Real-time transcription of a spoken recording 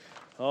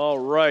All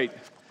right.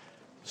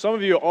 Some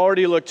of you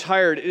already look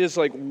tired. It is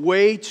like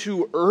way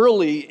too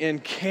early in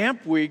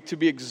camp week to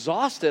be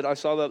exhausted. I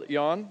saw that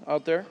yawn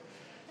out there.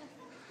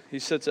 He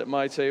sits at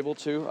my table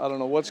too. I don't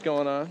know what's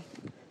going on.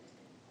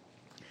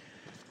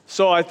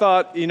 So I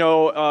thought,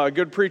 a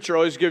good preacher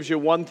always gives you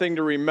one thing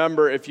to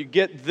remember. If you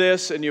get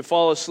this and you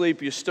fall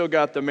asleep, you still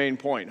got the main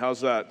point. How's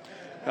that?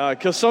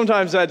 Because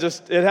sometimes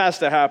it has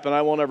to happen.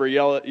 I won't ever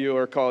yell at you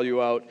or call you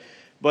out.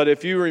 But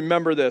if you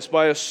remember this,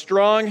 by a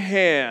strong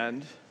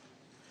hand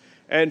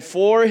and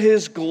for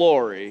his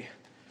glory,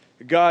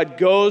 God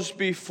goes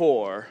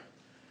before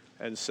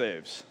and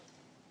saves.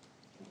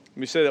 Let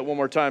me say that one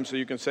more time so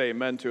you can say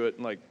amen to it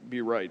and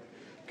be right.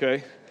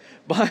 Okay?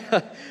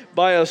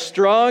 By a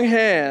strong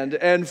hand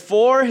and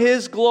for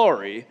his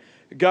glory,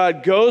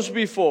 God goes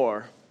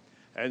before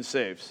and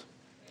saves.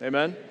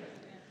 Amen?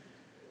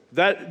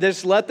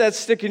 Just let that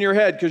stick in your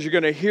head, because you're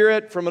going to hear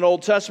it from an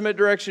Old Testament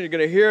direction. You're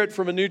going to hear it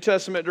from a New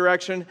Testament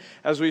direction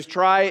as we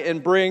try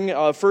and bring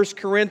 1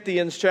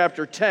 Corinthians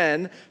chapter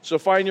 10. So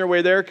find your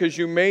way there, because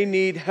you may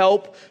need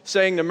help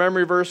saying the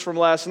memory verse from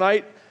last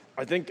night.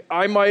 I think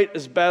I might,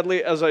 as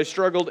badly as I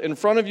struggled in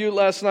front of you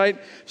last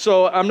night.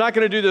 So I'm not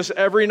going to do this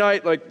every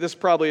night, this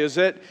probably is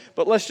it.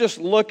 But let's just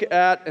look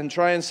at and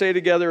try and say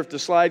together, if the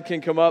slide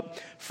can come up,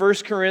 1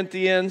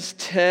 Corinthians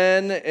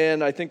 10,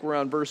 and I think we're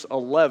on verse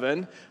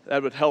 11.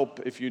 That would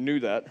help if you knew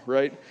that,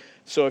 right?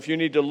 So if you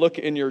need to look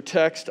in your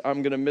text,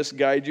 I'm going to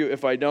misguide you.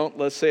 If I don't,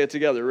 let's say it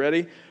together.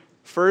 Ready?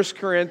 1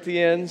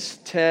 Corinthians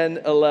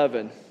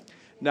 10:11.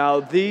 Now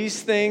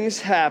these things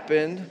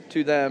happened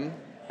to them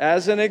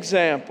as an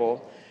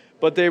example,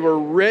 but they were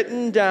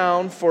written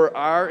down for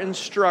our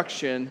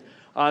instruction,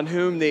 on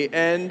whom the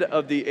end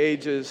of the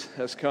ages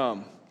has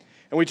come.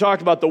 And we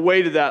talked about the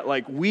weight of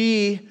that.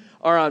 We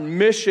are on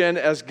mission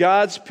as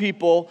God's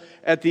people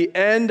at the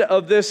end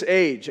of this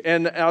age.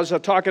 And I was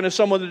talking to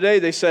someone today,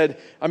 they said,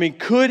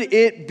 could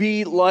it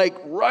be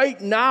right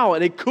now?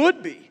 And it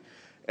could be.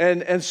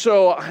 And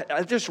so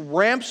it just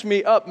ramps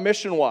me up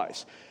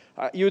mission-wise.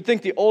 You would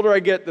think the older I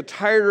get, the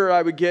tireder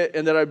I would get,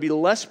 and that I'd be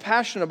less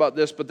passionate about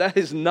this, but that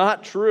is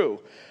not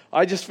true.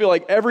 I just feel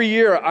like every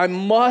year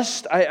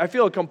I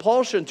feel a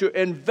compulsion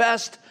to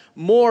invest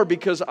more,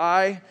 because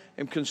I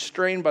am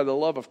constrained by the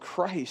love of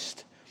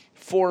Christ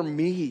for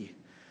me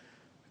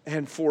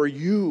and for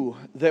you,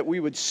 that we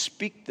would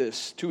speak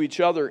this to each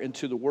other and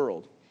to the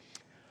world.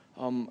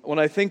 When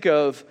I think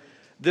of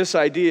this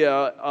idea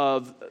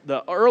of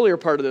the earlier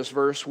part of this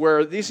verse,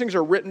 where these things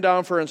are written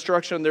down for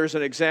instruction, there's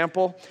an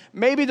example.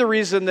 Maybe the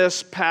reason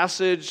this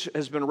passage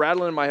has been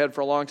rattling in my head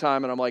for a long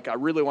time, and I'm I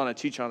really want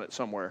to teach on it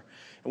somewhere,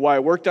 and why I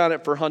worked on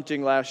it for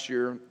hunting last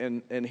year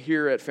and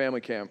here at family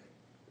camp,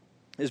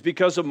 is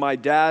because of my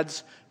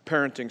dad's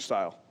parenting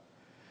style.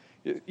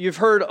 You've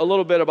heard a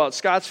little bit about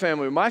Scott's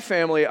family. My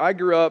family, I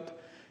grew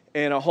up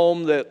in a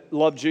home that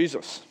loved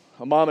Jesus,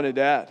 a mom and a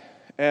dad.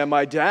 And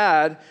my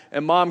dad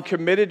and mom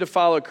committed to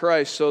follow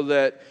Christ, so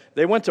that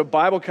they went to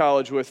Bible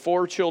college with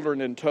 4 children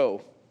in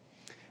tow.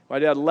 My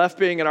dad left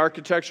being an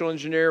architectural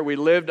engineer. We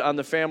lived on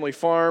the family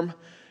farm,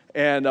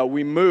 and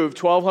we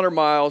moved 1,200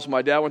 miles.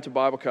 My dad went to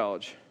Bible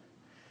college.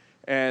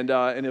 And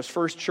his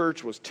first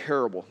church was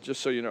terrible,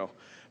 just so you know.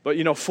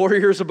 But 4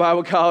 years of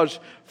Bible college,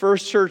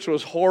 first church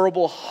was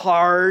horrible,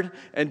 hard,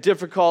 and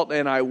difficult.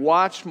 And I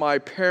watched my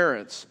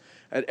parents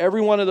at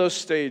every one of those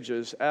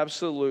stages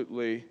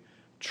absolutely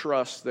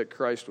trust that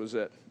Christ was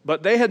it.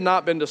 But they had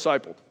not been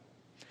discipled.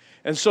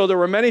 And so there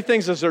were many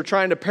things as they're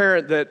trying to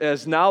parent that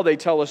as now they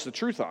tell us the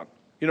truth on.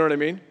 You know what I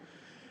mean?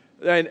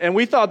 And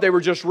we thought they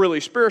were just really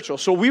spiritual.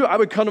 So I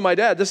would come to my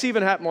dad. This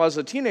even happened when I was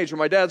a teenager.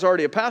 My dad's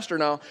already a pastor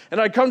now. And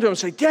I'd come to him and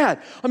say,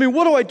 Dad,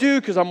 what do I do?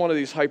 Because I'm one of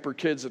these hyper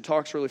kids that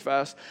talks really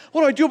fast.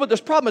 What do I do about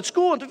this problem at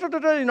school?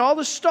 And all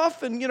this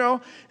stuff.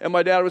 And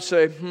my dad would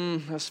say,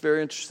 that's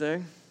very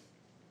interesting.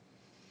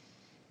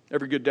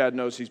 Every good dad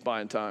knows he's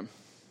buying time.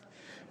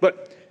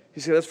 But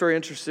he said, that's very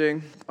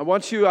interesting. I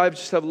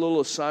just have a little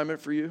assignment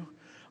for you.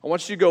 I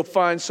want you to go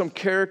find some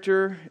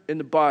character in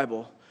the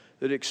Bible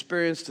that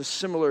experienced a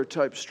similar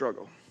type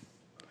struggle.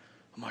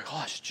 I'm like,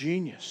 oh, it's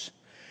genius.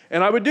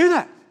 And I would do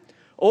that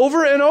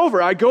over and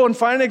over. I'd go and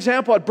find an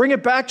example. I'd bring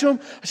it back to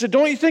him. I said,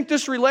 don't you think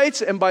this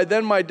relates? And by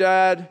then my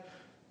dad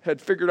had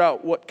figured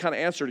out what kind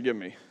of answer to give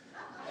me.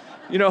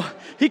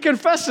 He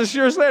confessed this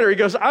years later. He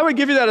goes, I would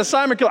give you that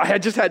assignment. I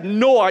just had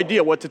no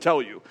idea what to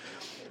tell you.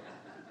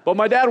 But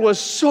my dad was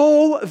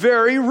so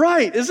very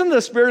right. Isn't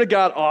the Spirit of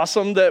God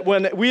awesome that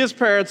when we as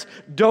parents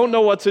don't know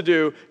what to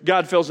do,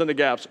 God fills in the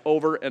gaps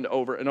over and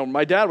over and over.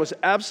 My dad was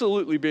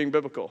absolutely being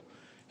biblical.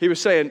 He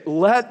was saying,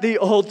 let the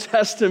Old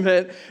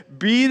Testament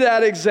be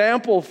that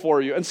example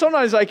for you. And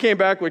sometimes I came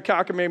back with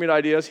cockamamie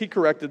ideas. He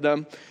corrected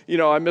them.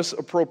 I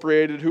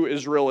misappropriated who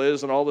Israel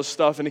is and all this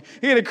stuff. And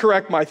he had to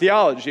correct my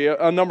theology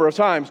a number of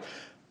times.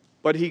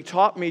 But he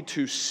taught me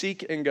to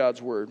seek in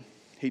God's Word.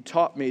 He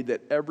taught me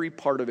that every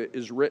part of it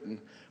is written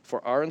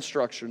for our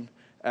instruction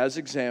as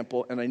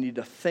example, and I need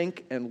to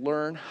think and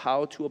learn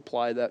how to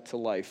apply that to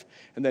life.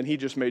 And then he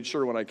just made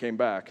sure when I came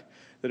back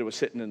that it was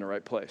hitting in the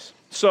right place.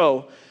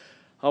 So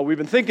We've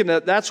been thinking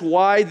that that's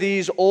why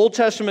these Old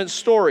Testament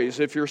stories,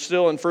 if you're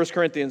still in 1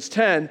 Corinthians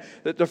 10,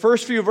 that the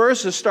first few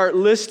verses start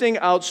listing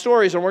out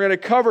stories, and we're going to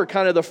cover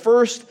kind of the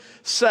first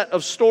set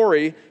of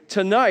story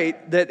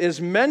tonight that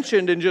is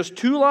mentioned in just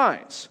 2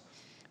 lines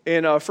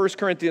in 1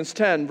 Corinthians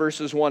 10,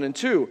 verses 1 and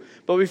 2.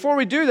 But before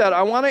we do that,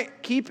 I want to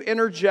keep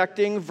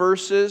interjecting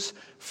verses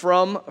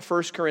from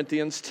 1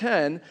 Corinthians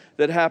 10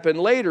 that happen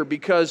later,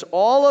 because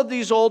all of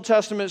these Old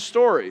Testament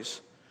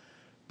stories,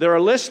 they're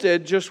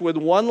listed just with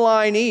 1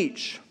 line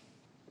each,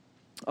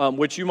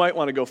 which you might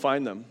want to go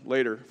find them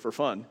later for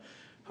fun.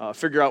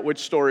 Figure out which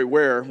story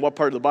where, what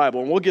part of the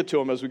Bible, and we'll get to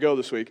them as we go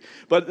this week.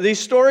 But these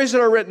stories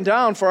that are written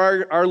down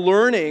for our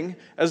learning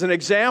as an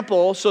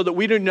example, so that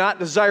we do not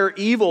desire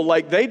evil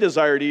like they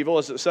desired evil,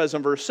 as it says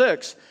in verse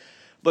 6,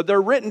 but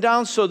they're written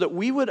down so that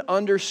we would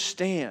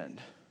understand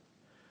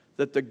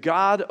that the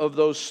God of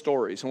those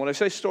stories, and when I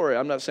say story,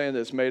 I'm not saying that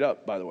it's made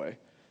up, by the way.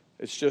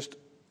 It's just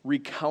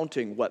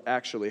recounting what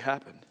actually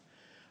happened.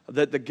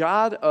 That the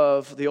God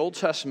of the Old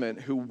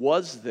Testament, who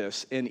was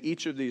this in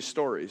each of these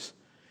stories,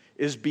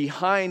 is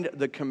behind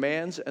the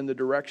commands and the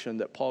direction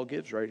that Paul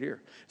gives right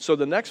here. So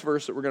the next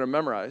verse that we're going to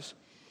memorize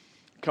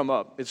come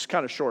up. It's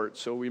kind of short,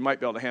 so we might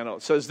be able to handle it.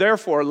 It says,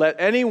 "Therefore, let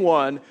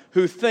anyone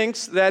who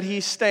thinks that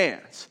he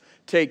stands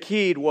take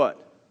heed,"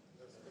 what?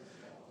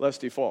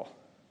 "Lest he fall."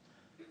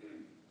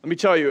 Let me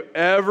tell you,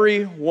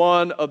 every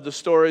one of the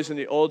stories in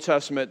the Old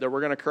Testament that we're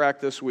going to crack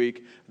this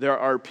week, there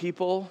are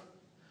people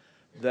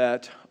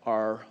that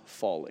are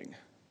falling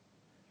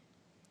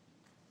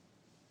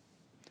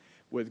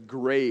with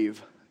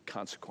grave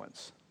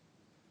consequence.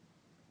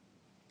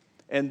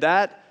 And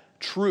that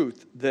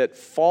truth that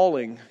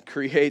falling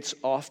creates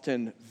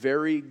often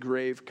very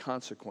grave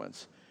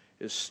consequence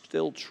is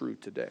still true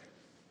today.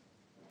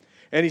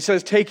 And he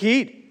says, take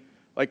heed,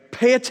 like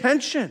pay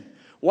attention.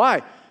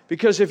 Why?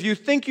 Because if you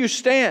think you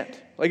stand,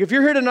 like if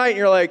you're here tonight and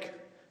you're like,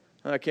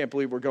 I can't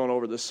believe we're going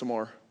over this some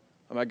more.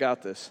 I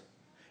got this.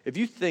 If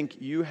you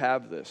think you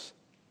have this,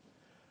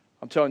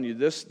 I'm telling you,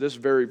 this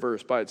very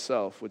verse by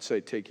itself would say,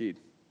 take heed.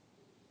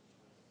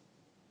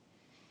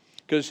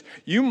 Because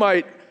you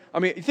might,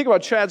 you think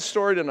about Chad's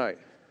story tonight,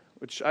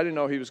 which I didn't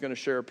know he was going to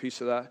share a piece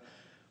of that.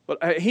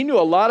 But he knew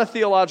a lot of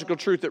theological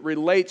truth that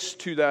relates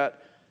to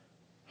that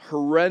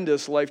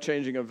horrendous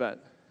life-changing event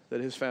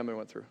that his family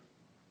went through.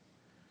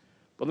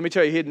 But let me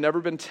tell you, he had never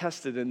been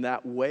tested in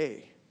that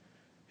way.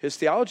 His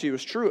theology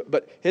was true,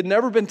 but he had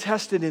never been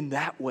tested in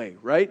that way,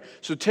 right?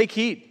 So take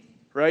heed,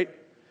 right?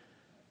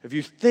 If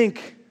you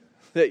think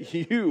that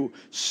you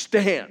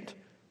stand,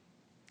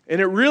 and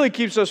it really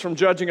keeps us from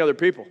judging other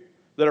people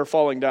that are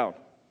falling down.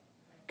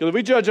 Because if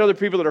we judge other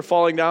people that are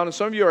falling down, and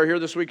some of you are here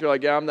this week, you're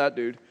like, yeah, I'm that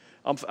dude.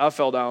 I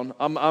fell down.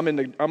 I'm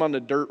on the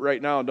dirt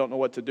right now and don't know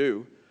what to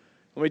do.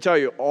 Let me tell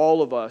you,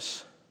 all of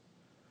us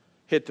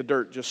hit the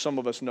dirt, just some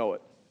of us know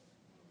it.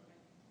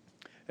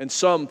 And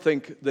some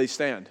think they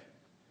stand,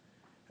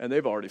 and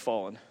they've already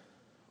fallen,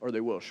 or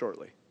they will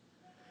shortly.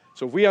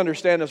 So if we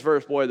understand this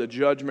verse, boy, the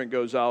judgment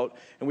goes out,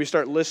 and we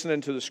start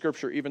listening to the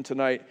Scripture even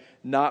tonight,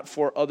 not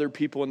for other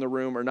people in the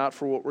room or not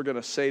for what we're going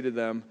to say to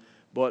them,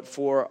 but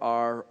for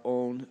our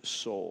own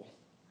soul.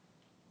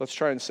 Let's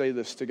try and say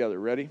this together.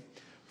 Ready?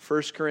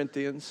 1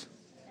 Corinthians.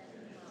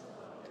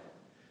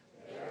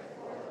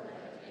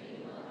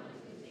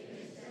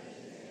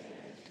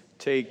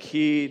 Take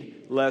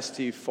heed lest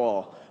he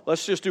fall.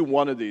 Let's just do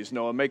one of these,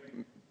 Noah.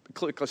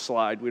 Click a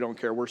slide. We don't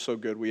care. We're so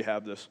good. We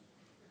have this.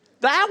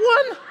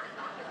 That one?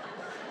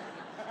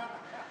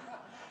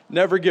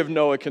 Never give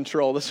Noah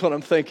control. That's what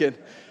I'm thinking.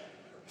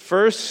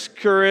 1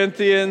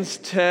 Corinthians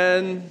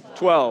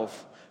 10:12.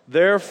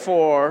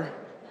 Therefore,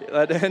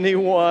 let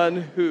anyone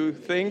who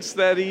thinks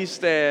that he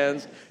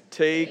stands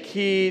take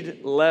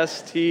heed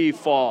lest he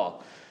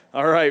fall.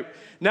 All right.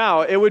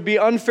 Now, it would be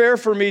unfair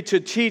for me to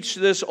teach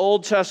this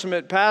Old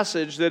Testament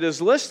passage that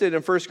is listed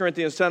in 1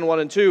 Corinthians 10, 1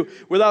 and 2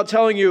 without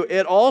telling you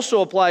it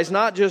also applies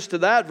not just to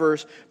that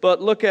verse, but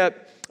look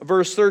at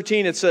verse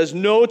 13. It says,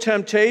 no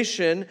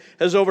temptation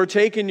has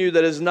overtaken you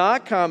that is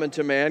not common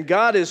to man.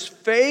 God is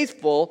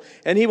faithful,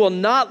 and he will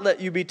not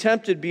let you be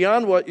tempted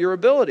beyond what your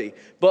ability.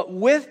 But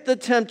with the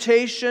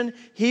temptation,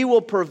 he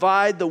will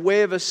provide the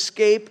way of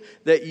escape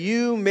that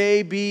you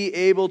may be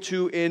able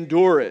to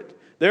endure it.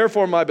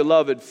 Therefore, my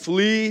beloved,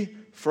 flee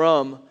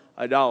from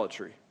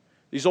idolatry.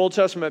 These Old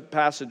Testament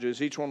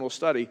passages, each one we'll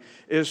study,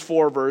 is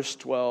for verse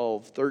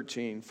 12,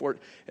 13,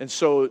 14. And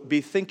so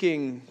be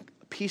thinking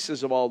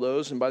pieces of all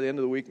those, and by the end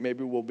of the week,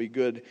 maybe we'll be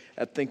good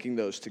at thinking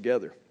those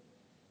together.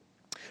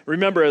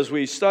 Remember, as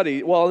we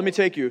study, well, let me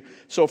take you.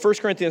 So 1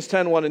 Corinthians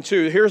 10, 1 and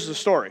 2, here's the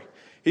story.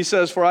 He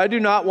says, for I do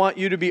not want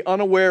you to be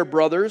unaware,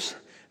 brothers,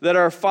 that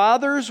our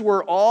fathers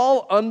were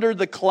all under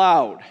the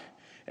cloud,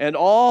 and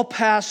all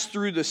passed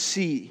through the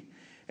sea,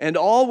 and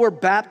all were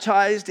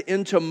baptized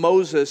into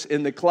Moses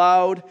in the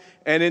cloud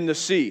and in the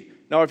sea.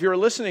 Now, if you're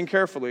listening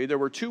carefully, there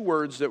were two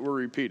words that were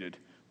repeated.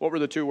 What were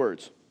the two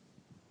words?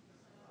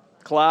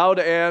 Cloud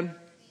and...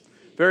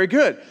 Very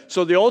good.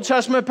 So the Old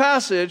Testament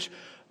passage,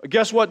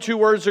 guess what two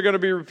words are going to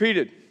be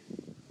repeated?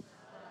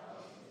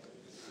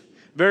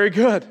 Very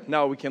good.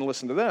 Now we can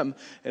listen to them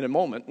in a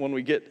moment when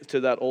we get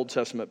to that Old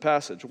Testament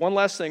passage. One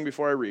last thing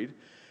before I read.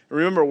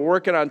 Remember, we're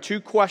working on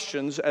 2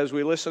 questions as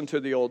we listen to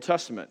the Old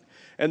Testament.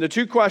 And the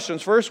 2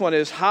 questions, first one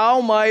is,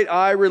 how might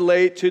I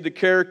relate to the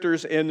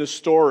characters in the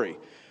story?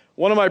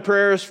 One of my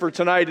prayers for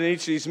tonight in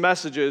each of these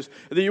messages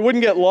is that you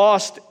wouldn't get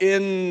lost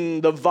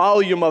in the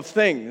volume of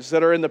things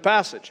that are in the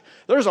passage.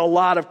 There's a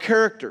lot of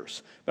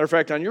characters. Matter of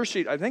fact, on your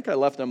sheet, I think I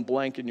left them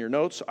blank in your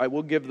notes. I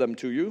will give them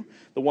to you,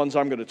 the ones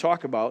I'm going to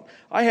talk about.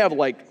 I have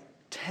like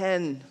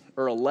 10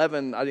 or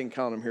 11, I didn't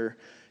count them here,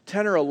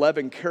 10 or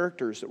 11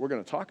 characters that we're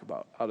going to talk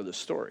about out of this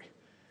story.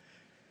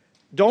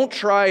 Don't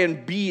try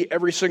and be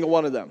every single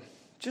one of them.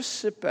 Just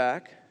sit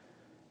back,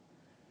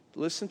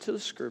 listen to the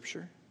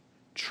Scripture,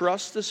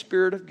 trust the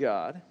Spirit of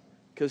God,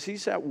 because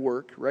He's at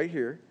work right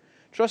here.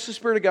 Trust the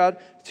Spirit of God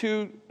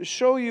to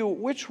show you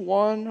which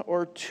one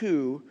or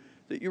 2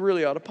 that you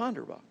really ought to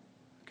ponder about.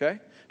 Okay?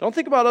 Don't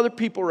think about other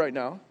people right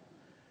now.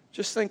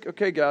 Just think,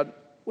 okay, God,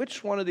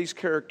 which one of these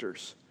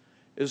characters,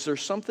 is there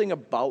something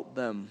about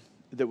them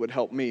that would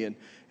help me?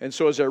 And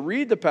so as I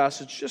read the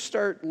passage, just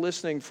start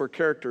listening for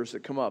characters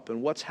that come up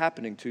and what's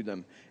happening to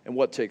them and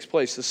what takes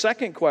place. The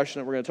second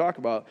question that we're going to talk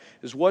about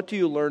is, what do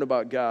you learn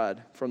about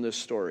God from this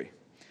story?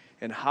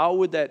 And how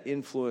would that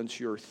influence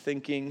your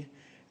thinking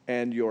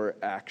and your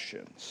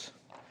actions?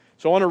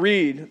 So I want to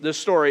read this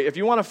story. If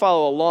you want to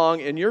follow along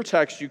in your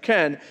text, you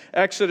can.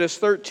 Exodus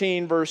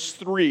 13, verse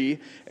 3.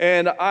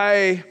 And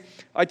I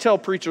tell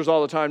preachers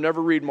all the time, never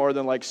read more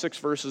than like 6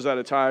 verses at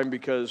a time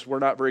because we're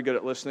not very good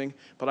at listening.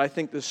 But I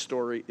think this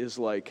story is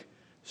like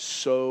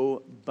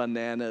so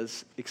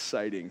bananas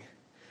exciting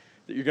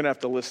that you're going to have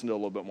to listen to a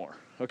little bit more,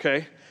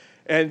 okay?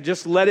 And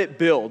just let it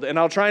build. And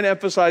I'll try and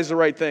emphasize the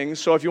right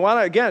things. So if you want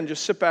to, again,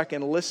 just sit back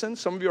and listen.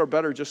 Some of you are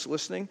better just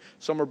listening.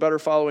 Some are better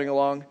following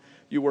along.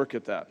 You work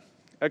at that.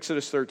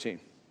 Exodus 13,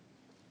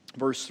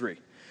 verse 3.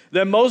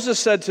 Then Moses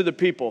said to the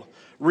people,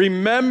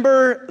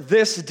 remember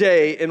this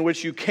day in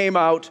which you came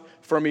out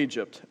from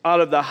Egypt,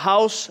 out of the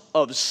house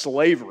of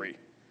slavery.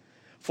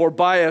 For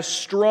by a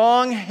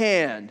strong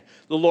hand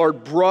the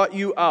Lord brought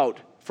you out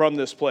from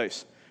this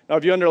place. Now,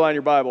 if you underline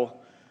your Bible,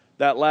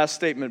 that last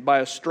statement, by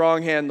a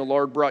strong hand the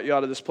Lord brought you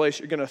out of this place,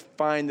 you're going to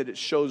find that it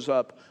shows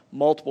up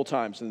multiple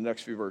times in the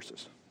next few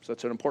verses. So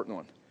that's an important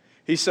one.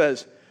 He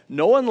says,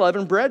 no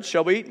unleavened bread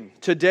shall be eaten.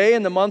 Today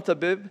in the month of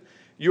Abib,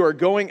 you are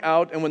going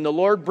out, and when the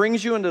Lord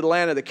brings you into the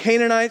land of the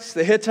Canaanites,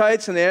 the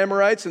Hittites, and the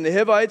Amorites, and the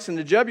Hivites, and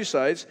the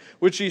Jebusites,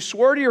 which He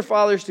swore to your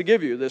fathers to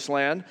give you, this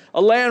land, a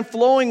land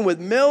flowing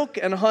with milk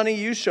and honey,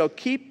 you shall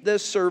keep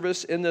this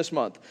service in this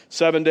month.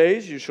 7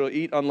 days you shall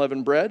eat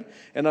unleavened bread,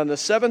 and on the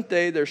 7th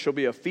day there shall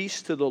be a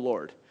feast to the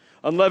Lord.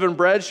 Unleavened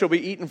bread shall be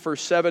eaten for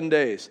 7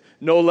 days.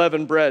 No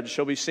leavened bread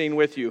shall be seen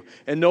with you,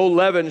 and no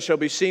leaven shall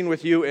be seen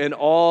with you in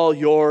all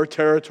your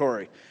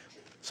territory.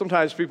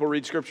 Sometimes people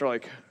read Scripture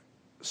like,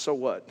 so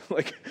what?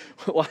 Like,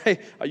 why?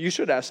 You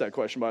should ask that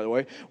question, by the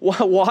way.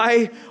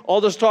 Why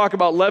all this talk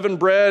about leavened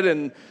bread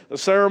and the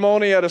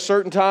ceremony at a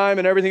certain time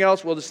and everything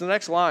else? Well, it's the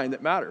next line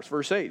that matters.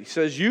 Verse 8, he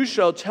says, you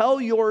shall tell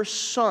your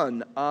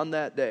son on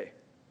that day.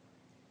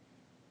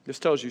 This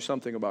tells you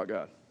something about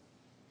God.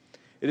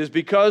 It is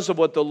because of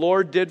what the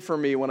Lord did for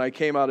me when I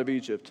came out of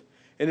Egypt.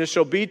 And it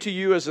shall be to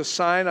you as a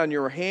sign on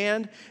your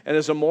hand and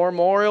as a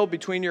memorial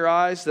between your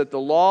eyes, that the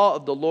law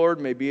of the Lord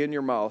may be in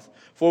your mouth.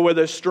 For with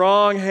a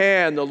strong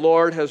hand the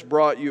Lord has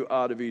brought you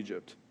out of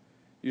Egypt.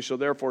 You shall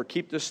therefore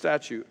keep this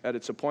statute at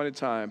its appointed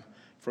time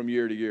from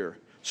year to year.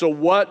 So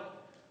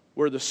what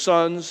were the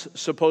sons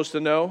supposed to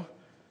know?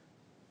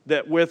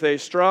 That with a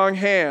strong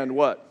hand,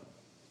 what?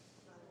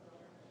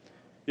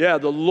 Yeah,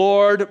 the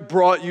Lord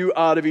brought you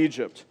out of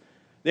Egypt.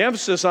 The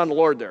emphasis on the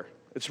Lord there.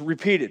 It's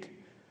repeated.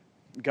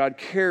 God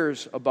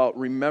cares about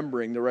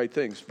remembering the right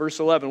things. Verse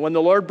 11, when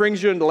the Lord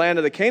brings you into the land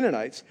of the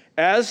Canaanites,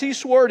 as He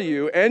swore to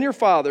you and your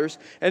fathers,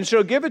 and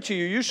shall give it to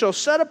you, you shall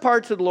set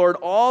apart to the Lord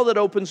all that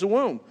opens the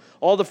womb.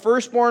 All the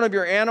firstborn of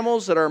your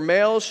animals that are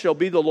males shall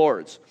be the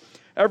Lord's.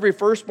 Every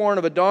firstborn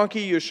of a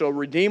donkey you shall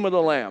redeem with a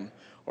lamb,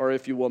 or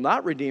if you will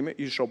not redeem it,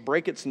 you shall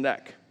break its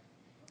neck.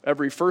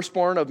 Every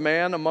firstborn of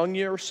man among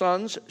your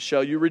sons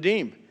shall you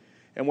redeem.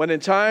 And when in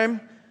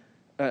time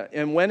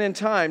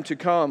to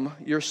come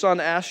your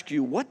son asks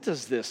you, what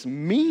does this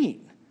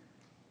mean?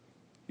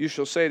 You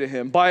shall say to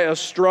him, by a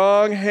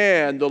strong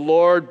hand the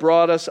Lord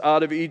brought us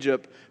out of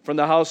Egypt from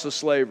the house of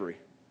slavery.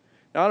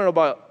 Now, I don't know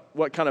about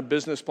what kind of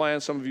business plan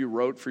some of you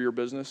wrote for your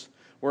business.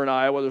 We're in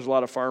Iowa, there's a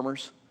lot of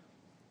farmers.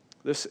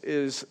 This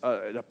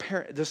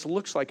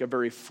looks like a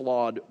very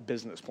flawed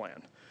business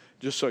plan,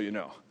 just so you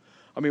know.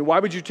 I mean, why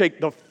would you take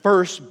the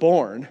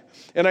firstborn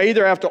and I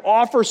either have to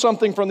offer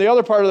something from the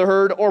other part of the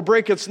herd or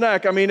break its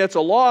neck? I mean, it's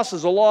a loss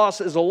is a loss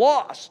is a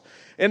loss.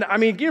 And I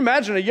mean, can you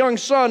imagine a young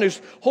son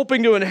who's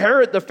hoping to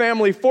inherit the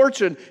family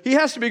fortune? He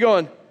has to be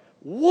going,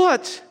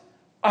 what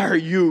are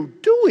you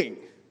doing?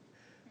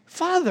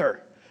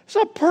 Father, it's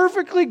a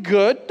perfectly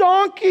good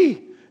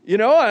donkey. You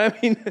know, I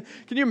mean,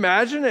 can you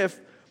imagine if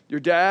your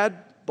dad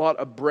bought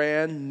a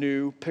brand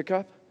new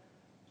pickup?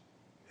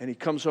 And he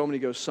comes home and he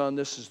goes, son,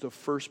 this is the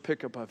first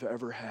pickup I've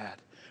ever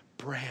had.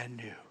 Brand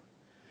new.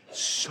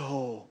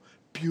 So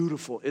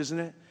beautiful, isn't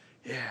it?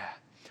 Yeah.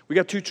 We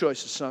got two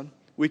choices, son.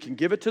 We can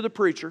give it to the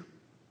preacher.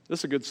 This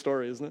is a good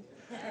story, isn't it?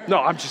 No,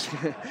 I'm just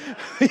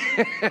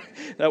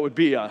that would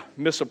be a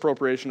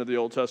misappropriation of the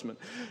Old Testament.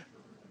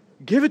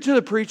 Give it to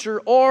the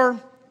preacher, or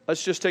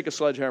let's just take a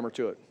sledgehammer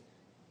to it.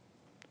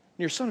 And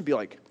your son would be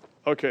like,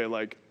 okay,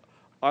 like,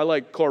 I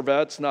like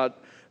Corvettes,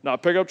 not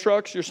pickup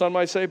trucks, your son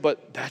might say,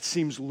 but that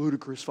seems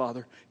ludicrous,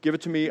 Father. Give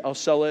it to me, I'll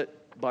sell it,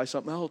 buy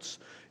something else,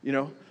 you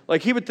know?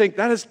 Like, he would think,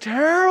 that is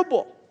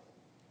terrible.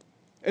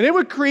 And it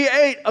would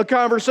create a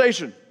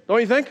conversation,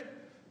 don't you think?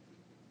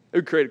 It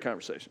would create a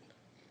conversation.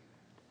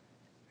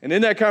 And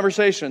in that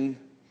conversation,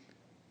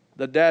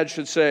 the dad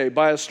should say,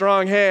 by a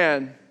strong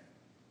hand.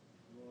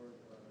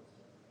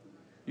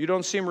 You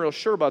don't seem real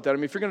sure about that. I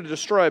mean, if you're going to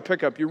destroy a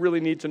pickup, you really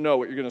need to know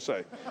what you're going to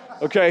say,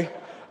 okay?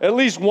 At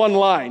least one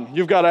line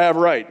you've got to have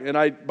right.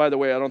 And by the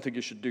way, I don't think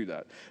you should do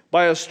that.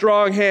 By a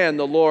strong hand,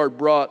 the Lord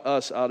brought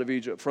us out of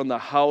Egypt, from the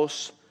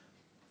house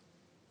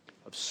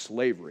of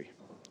slavery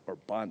or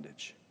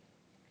bondage.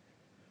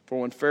 For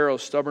when Pharaoh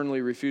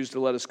stubbornly refused to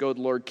let us go,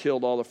 the Lord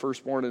killed all the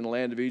firstborn in the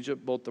land of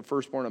Egypt, both the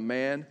firstborn of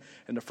man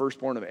and the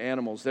firstborn of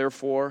animals.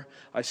 Therefore,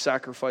 I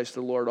sacrificed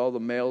to the Lord all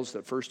the males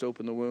that first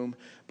opened the womb,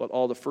 but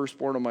all the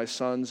firstborn of my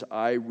sons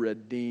I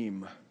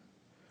redeem.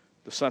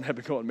 The son had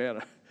been going,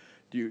 man,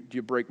 do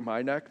you break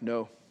my neck?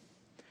 No.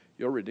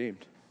 You're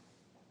redeemed.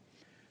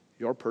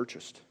 You're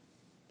purchased.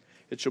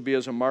 It shall be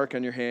as a mark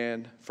on your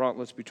hand,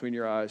 frontlets between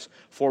your eyes.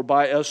 For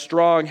by a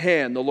strong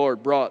hand the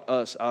Lord brought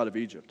us out of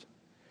Egypt.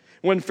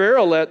 When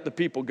Pharaoh let the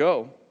people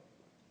go,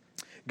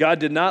 God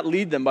did not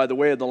lead them by the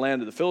way of the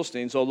land of the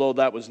Philistines, although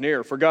that was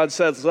near. For God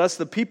says, lest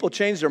the people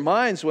change their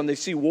minds when they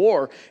see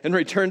war and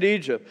return to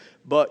Egypt.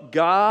 But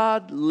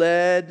God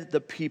led the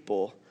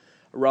people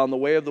around the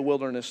way of the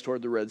wilderness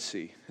toward the Red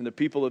Sea. And the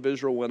people of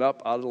Israel went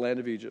up out of the land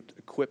of Egypt,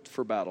 equipped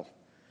for battle.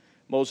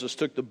 Moses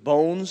took the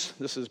bones.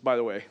 This is, by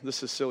the way,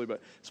 this is silly, but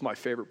it's my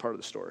favorite part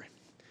of the story.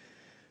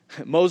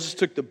 Moses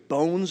took the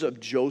bones of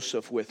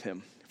Joseph with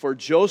him. For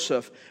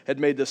Joseph had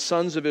made the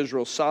sons of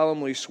Israel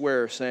solemnly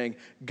swear, saying,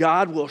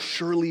 God will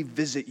surely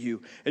visit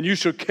you, and you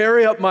shall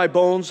carry up my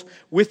bones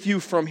with you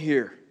from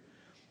here.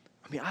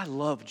 I mean, I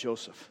love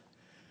Joseph.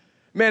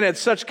 Man had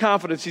such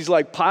confidence. He's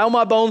like, pile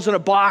my bones in a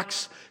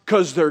box,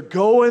 because they're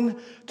going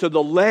to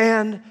the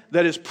land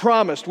that is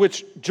promised,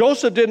 which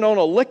Joseph didn't own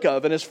a lick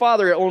of, and his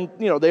father owned,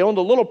 they owned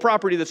a little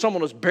property that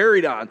someone was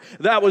buried on.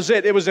 That was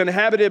it. It was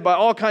inhabited by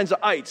all kinds of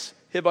ites,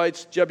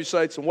 Hivites,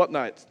 Jebusites, and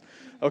whatnot.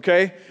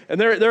 Okay?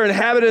 And they're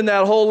inhabiting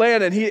that whole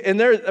land,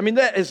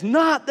 that is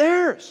not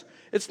theirs.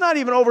 It's not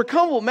even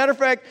overcomable. Matter of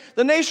fact,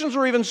 the nations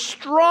were even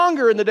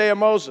stronger in the day of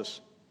Moses.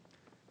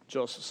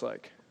 Joseph's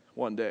like,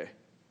 one day.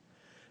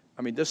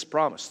 This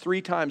promise, 3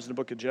 times in the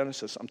book of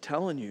Genesis, I'm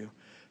telling you,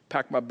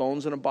 pack my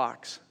bones in a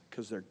box,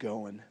 because they're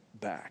going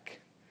back.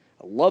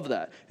 I love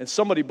that. And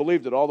somebody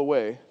believed it all the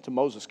way to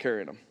Moses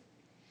carrying them.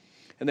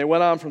 And they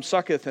went on from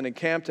Succoth and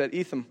encamped at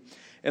Etham,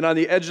 and on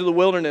the edge of the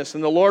wilderness.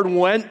 And the Lord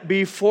went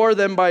before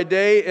them by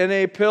day in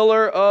a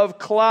pillar of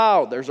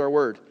cloud, there's our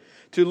word,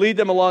 to lead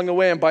them along the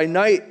way, and by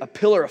night a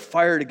pillar of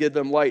fire to give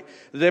them light,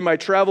 that they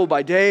might travel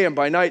by day and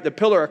by night. The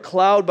pillar of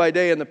cloud by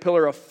day and the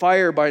pillar of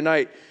fire by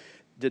night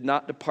did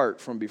not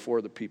depart from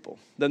before the people.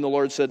 Then the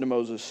Lord said to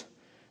Moses,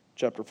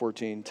 chapter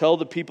 14, tell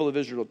the people of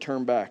Israel to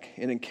turn back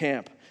and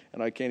encamp.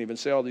 And I can't even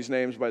say all these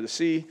names, by the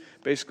sea.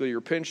 Basically, you're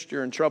pinched,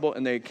 you're in trouble,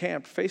 and they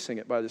encamped facing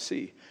it by the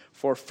sea.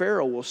 For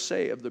Pharaoh will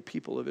say of the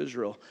people of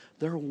Israel,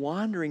 they're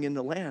wandering in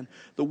the land.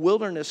 The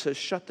wilderness has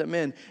shut them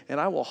in, and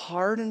I will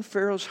harden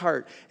Pharaoh's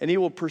heart, and he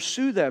will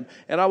pursue them,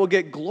 and I will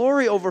get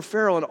glory over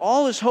Pharaoh and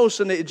all his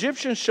hosts, and the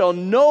Egyptians shall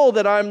know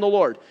that I am the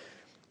Lord.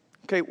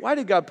 Okay, why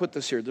did God put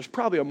this here? There's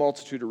probably a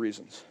multitude of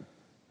reasons.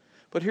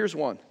 But here's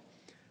one.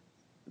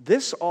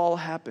 This all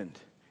happened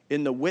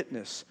in the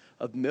witness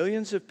of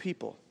millions of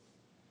people.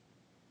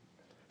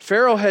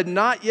 Pharaoh had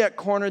not yet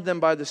cornered them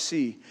by the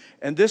sea,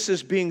 and this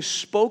is being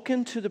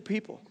spoken to the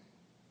people.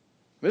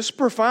 This is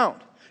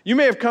profound. You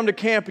may have come to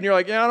camp and you're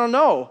like, I don't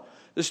know.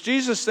 This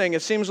Jesus thing,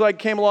 it seems like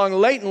came along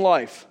late in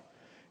life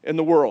in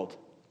the world.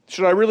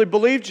 Should I really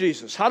believe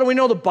Jesus? How do we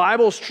know the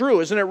Bible's true?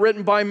 Isn't it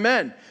written by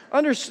men?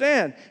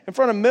 Understand, in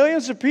front of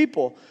millions of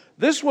people,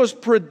 this was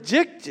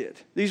predicted.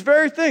 These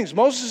very things.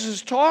 Moses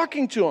is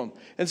talking to them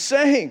and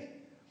saying,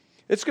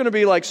 it's going to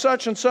be like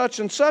such and such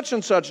and such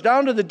and such,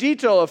 down to the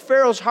detail of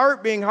Pharaoh's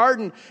heart being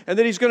hardened, and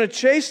that he's going to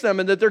chase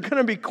them, and that they're going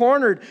to be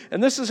cornered,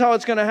 and this is how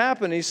it's going to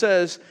happen. He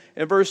says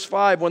in verse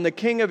 5, when the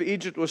king of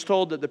Egypt was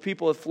told that the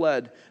people had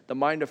fled, the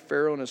mind of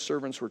Pharaoh and his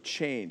servants were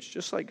changed,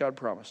 just like God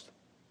promised.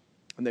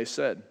 And they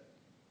said,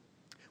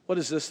 what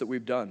is this that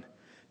we've done?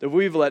 That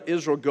we've let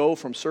Israel go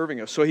from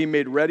serving us. So he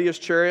made ready his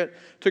chariot,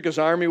 took his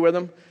army with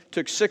him,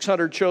 took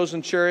 600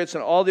 chosen chariots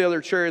and all the other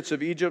chariots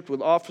of Egypt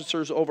with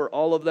officers over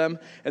all of them.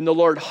 And the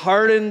Lord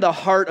hardened the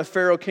heart of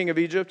Pharaoh, king of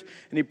Egypt,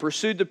 and he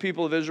pursued the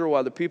people of Israel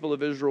while the people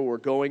of Israel were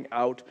going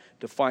out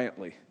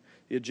defiantly.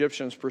 The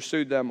Egyptians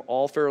pursued them,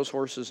 all Pharaoh's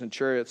horses and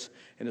chariots,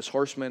 and his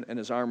horsemen and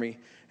his army,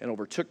 and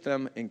overtook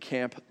them in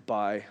camp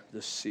by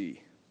the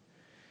sea.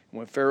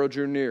 When Pharaoh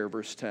drew near,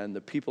 verse 10,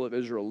 the people of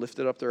Israel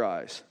lifted up their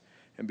eyes,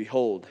 and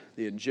behold,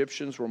 the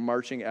Egyptians were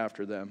marching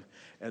after them,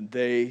 and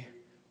they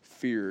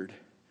feared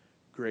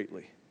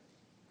greatly.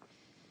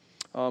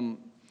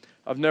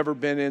 I've never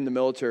been in the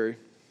military,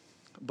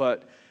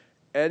 but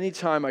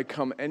anytime I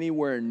come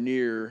anywhere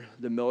near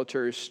the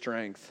military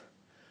strength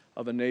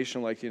of a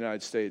nation like the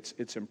United States,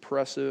 it's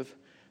impressive.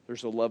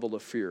 There's a level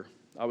of fear.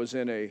 I was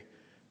in a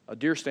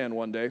deer stand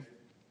one day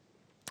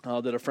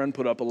that a friend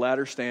put up, a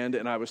ladder stand,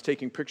 and I was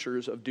taking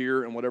pictures of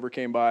deer and whatever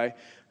came by.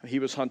 He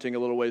was hunting a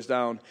little ways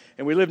down,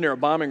 and we lived near a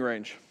bombing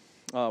range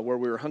where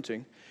we were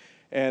hunting.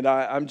 And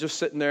I'm just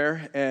sitting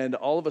there, and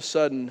all of a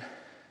sudden,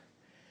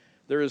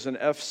 there is an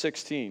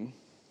F-16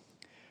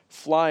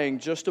 flying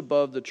just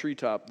above the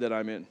treetop that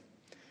I'm in.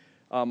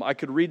 I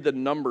could read the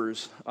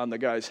numbers on the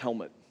guy's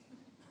helmet.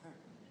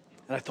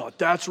 And I thought,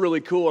 that's really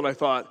cool. And I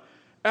thought,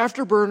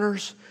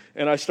 afterburners.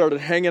 And I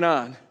started hanging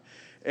on.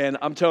 And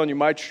I'm telling you,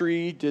 my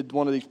tree did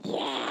one of these,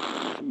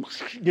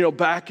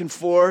 back and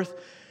forth.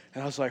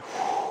 And I was like,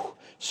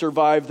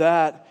 survived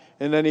that.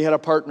 And then he had a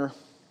partner.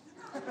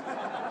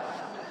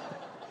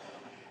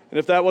 And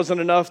if that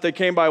wasn't enough, they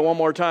came by one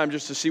more time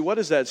just to see, what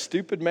is that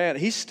stupid man?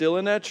 He's still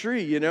in that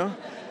tree, And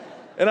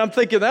I'm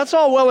thinking, that's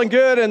all well and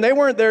good, and they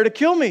weren't there to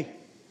kill me.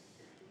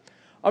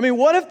 I mean,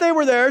 what if they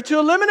were there to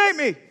eliminate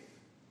me?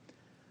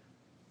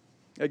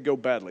 It'd go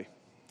badly.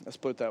 Let's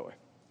put it that way.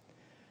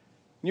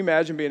 Can you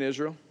imagine being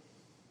Israel?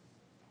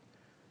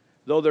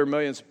 Though there are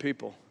millions of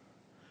people,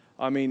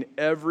 I mean,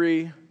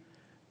 every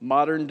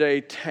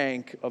modern-day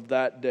tank of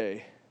that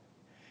day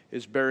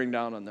is bearing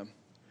down on them.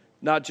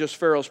 Not just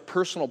Pharaoh's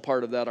personal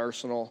part of that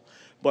arsenal,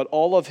 but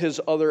all of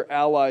his other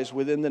allies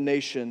within the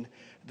nation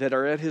that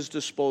are at his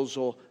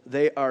disposal,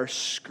 they are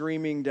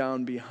screaming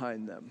down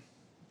behind them.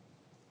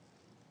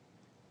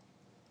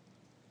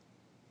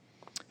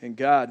 And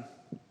God,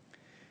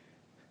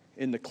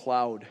 in the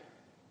cloud,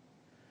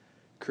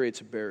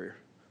 creates a barrier.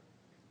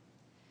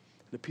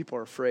 The people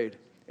are afraid.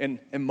 And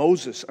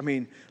Moses,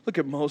 look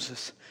at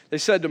Moses. They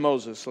said to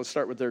Moses, let's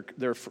start with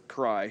their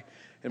cry.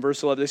 In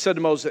verse 11, they said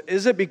to Moses,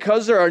 is it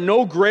because there are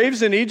no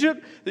graves in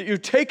Egypt that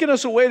you've taken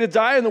us away to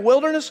die in the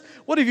wilderness?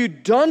 What have you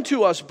done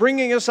to us,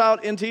 bringing us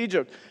out into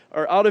Egypt,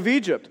 or out of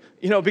Egypt?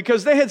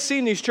 Because they had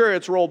seen these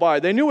chariots roll by.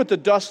 They knew what the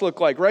dust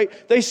looked like, right?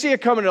 They see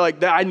it coming, they're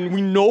like,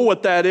 we know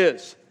what that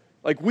is.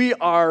 Like, we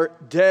are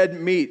dead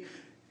meat.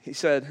 They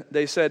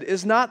said,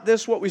 is not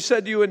this what we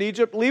said to you in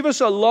Egypt? Leave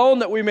us alone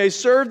that we may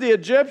serve the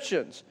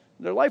Egyptians.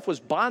 Their life was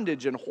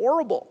bondage and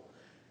horrible.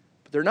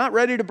 But they're not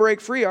ready to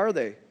break free, are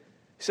they?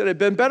 He said, it had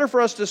been better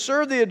for us to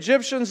serve the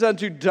Egyptians than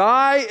to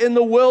die in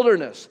the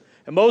wilderness.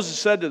 And Moses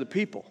said to the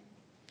people,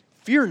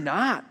 fear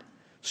not,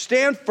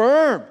 stand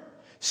firm.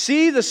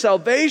 See the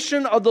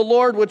salvation of the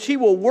Lord, which he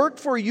will work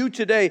for you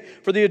today.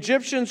 For the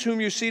Egyptians whom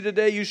you see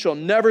today, you shall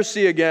never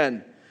see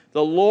again.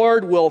 The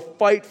Lord will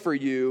fight for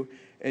you,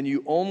 and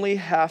you only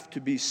have to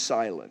be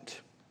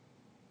silent.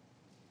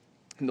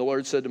 And the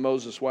Lord said to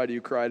Moses, why do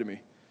you cry to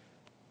me?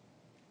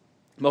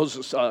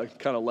 Moses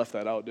kind of left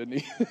that out, didn't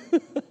he?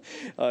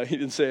 He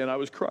didn't say, and I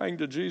was crying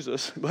to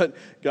Jesus. But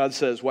God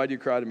says, why do you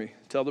cry to me?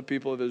 Tell the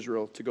people of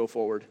Israel to go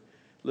forward.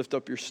 Lift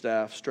up your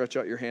staff, stretch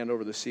out your hand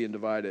over the sea and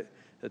divide it,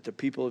 that the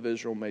people of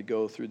Israel may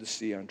go through the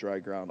sea on dry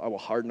ground. I will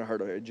harden the heart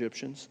of the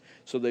Egyptians,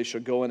 so they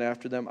shall go in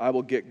after them. I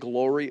will get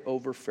glory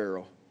over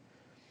Pharaoh.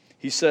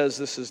 He says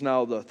this is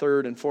now the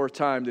third and fourth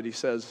time that he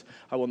says,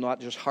 I will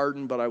not just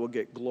harden, but I will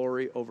get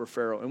glory over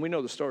Pharaoh. And we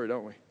know the story,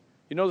 don't we?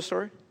 You know the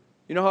story?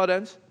 You know how it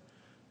ends?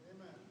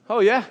 Amen. Oh,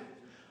 yeah.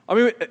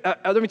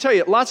 Let me tell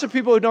you, lots of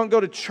people who don't go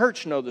to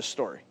church know this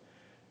story.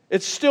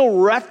 It's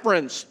still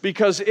referenced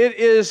because it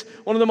is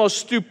one of the most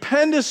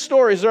stupendous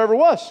stories there ever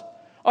was.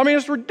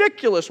 It's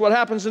ridiculous what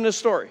happens in this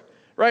story,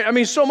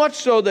 right? So much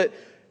so that,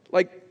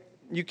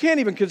 you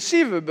can't even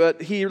conceive of it,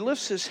 but he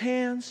lifts his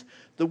hands,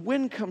 the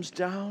wind comes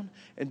down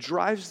and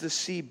drives the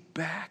sea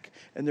back,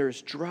 and there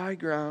is dry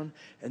ground,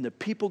 and the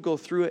people go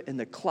through it, and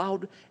the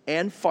cloud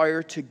and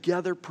fire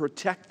together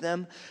protect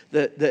them.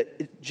 The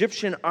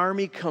Egyptian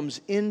army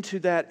comes into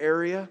that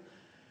area,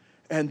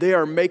 and they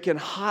are making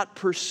hot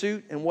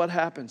pursuit, and what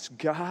happens?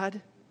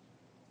 God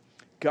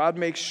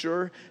makes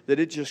sure that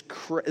it just,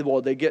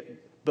 they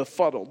get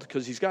befuddled,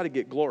 because he's got to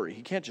get glory.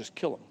 He can't just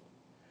kill them.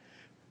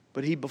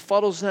 But he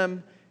befuddles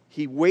them.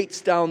 He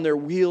weights down their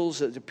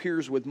wheels, as it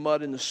appears with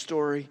mud in the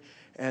story,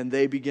 and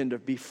they begin to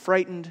be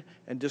frightened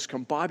and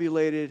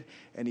discombobulated,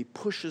 and he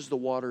pushes the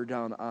water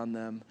down on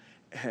them,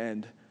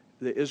 and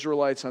the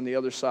Israelites on the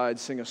other side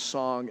sing a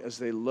song as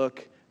they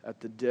look at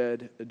the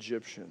dead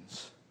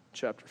Egyptians.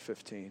 Chapter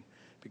 15.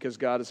 Because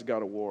God is a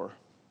God of war,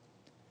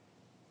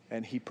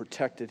 and he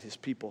protected his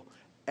people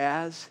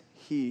as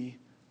he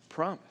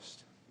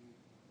promised.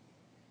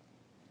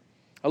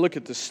 I look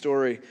at this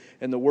story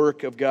and the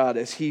work of God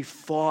as he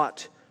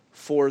fought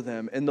for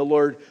them, and the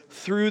Lord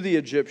through the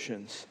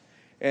Egyptians.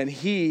 And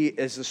he,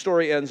 as the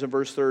story ends in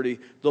verse 30,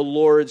 the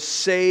Lord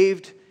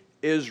saved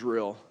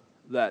Israel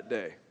that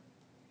day.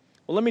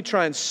 Well, let me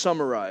try and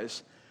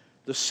summarize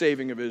the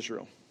saving of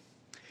Israel.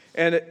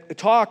 and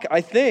talk,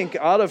 I think,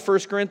 out of 1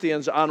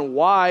 Corinthians on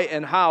why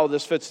and how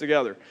this fits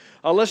together.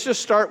 Let's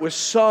just start with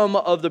some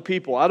of the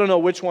people. I don't know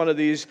which one of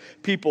these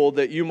people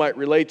that you might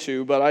relate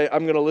to, but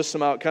I'm going to list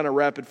them out kind of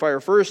rapid fire.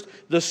 First,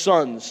 the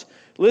sons.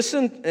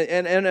 Listen,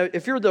 and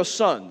if you're the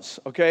sons,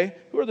 okay,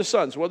 who are the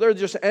sons? Well, they're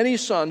just any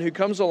son who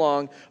comes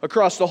along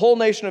across the whole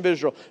nation of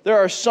Israel. There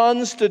are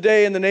sons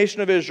today in the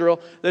nation of Israel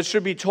that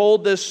should be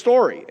told this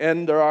story,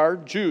 and there are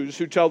Jews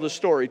who tell this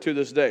story to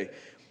this day.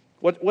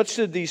 What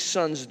should these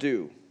sons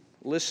do?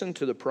 Listen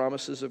to the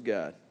promises of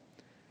God.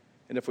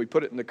 And if we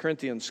put it in the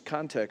Corinthians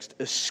context,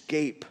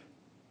 escape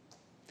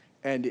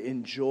and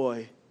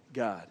enjoy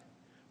God.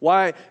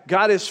 Why?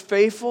 God is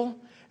faithful,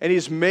 and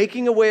He's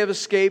making a way of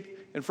escape.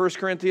 In 1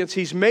 Corinthians,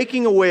 He's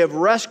making a way of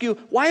rescue.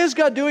 Why is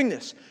God doing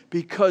this?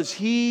 Because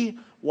He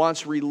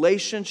wants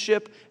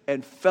relationship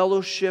and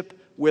fellowship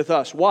with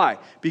us. Why?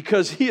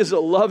 Because He is a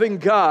loving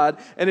God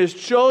and is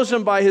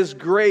chosen by His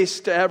grace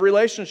to have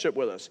relationship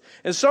with us.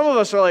 And some of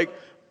us are like,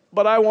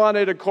 but I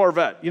wanted a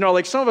Corvette. You know,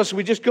 like some of us,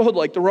 we just go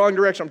like the wrong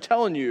direction. I'm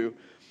telling you,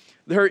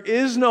 there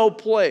is no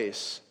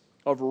place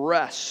of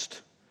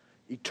rest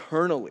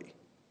eternally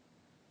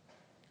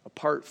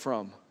apart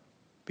from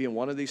being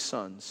one of these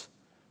sons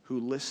who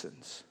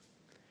listens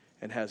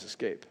and has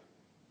escape.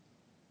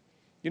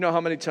 You know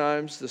how many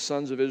times the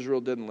sons of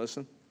Israel didn't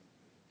listen?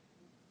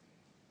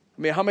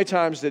 I mean, how many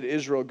times did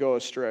Israel go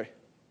astray?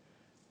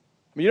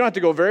 I mean, you don't have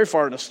to go very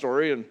far in the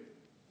story, and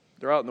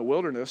they're out in the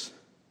wilderness,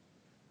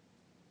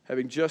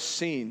 having just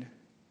seen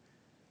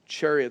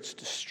chariots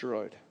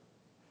destroyed.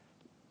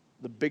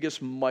 The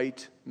biggest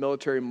might,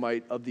 military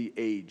might of the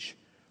age,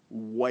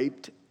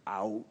 wiped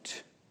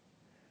out.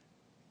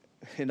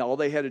 And all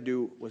they had to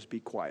do was be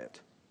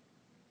quiet.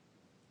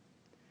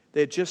 They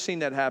had just seen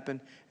that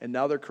happen, and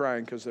now they're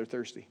crying because they're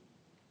thirsty.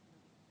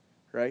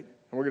 Right?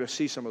 And we're going to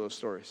see some of those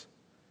stories.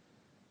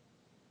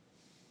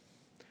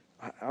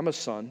 I'm a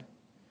son.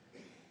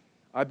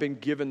 I've been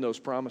given those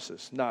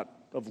promises, not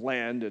of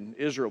land and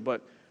Israel,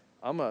 but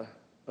I'm a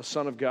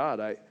son of God.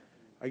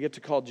 I get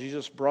to call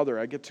Jesus brother.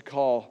 I get to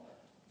call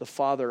the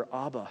Father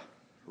Abba,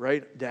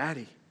 right?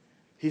 Daddy.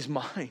 He's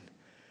mine.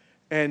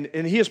 And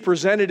He has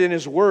presented in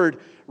His Word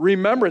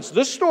remembrance.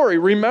 This story,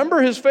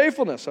 remember His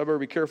faithfulness. I better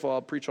be careful.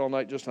 I'll preach all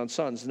night just on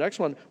sons. The next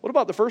one, what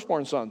about the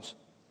firstborn sons?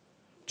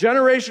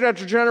 Generation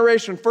after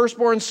generation,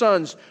 firstborn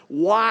sons,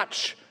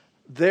 watch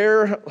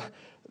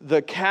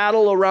the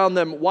cattle around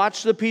them,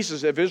 watch the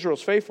pieces. If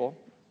Israel's faithful,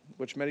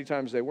 which many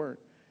times they weren't,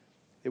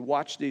 they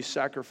watch these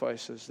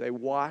sacrifices. They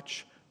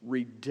watch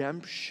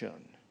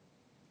redemption.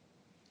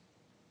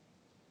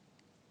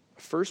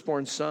 A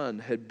firstborn son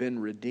had been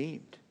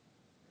redeemed.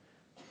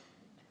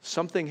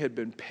 Something had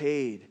been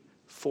paid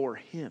for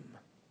him.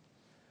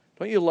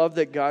 Don't you love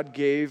that God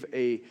gave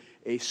a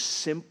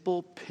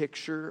simple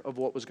picture of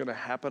what was going to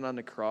happen on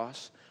the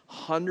cross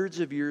hundreds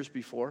of years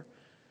before?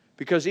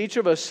 Because each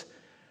of us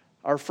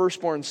are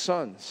firstborn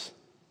sons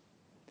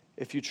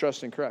if you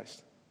trust in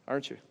Christ,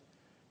 aren't you?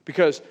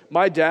 Because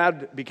my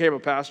dad became a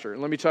pastor,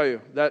 and let me tell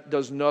you, that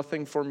does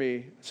nothing for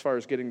me as far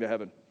as getting to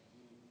heaven.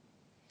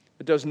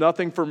 It does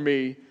nothing for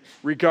me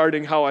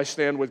regarding how I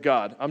stand with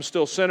God. I'm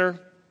still a sinner,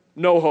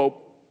 no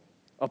hope,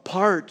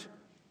 apart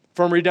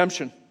from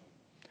redemption.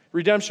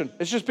 Redemption,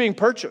 it's just being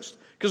purchased.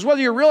 Because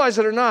whether you realize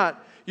it or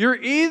not, you're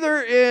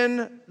either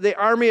in the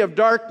army of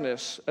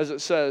darkness, as it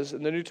says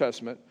in the New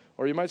Testament,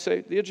 or you might say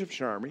the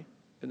Egyptian army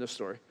in this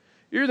story.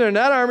 You're either in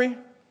that army,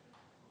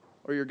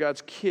 or you're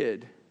God's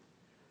kid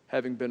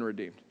having been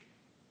redeemed.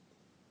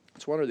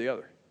 It's one or the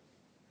other.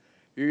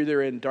 You're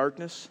either in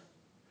darkness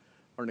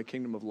or in the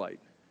kingdom of light.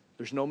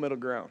 There's no middle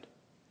ground.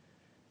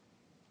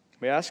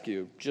 Let me ask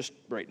you, just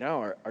right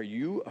now, are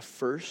you a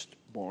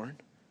firstborn?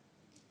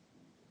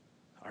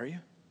 Are you?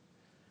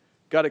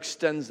 God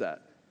extends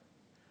that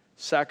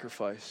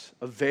sacrifice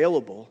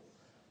available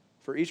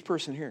for each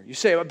person here. You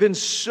say, I've been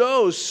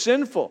so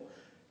sinful.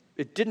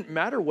 It didn't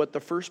matter what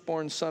the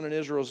firstborn son in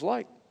Israel is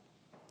like.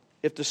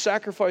 If the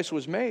sacrifice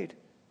was made,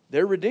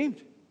 they're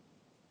redeemed.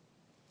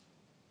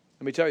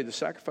 Let me tell you, the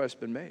sacrifice has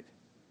been made.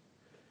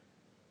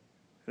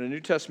 In a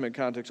New Testament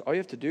context, all you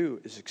have to do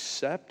is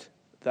accept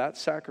that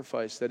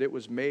sacrifice, that it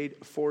was made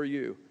for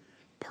you.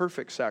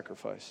 Perfect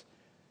sacrifice.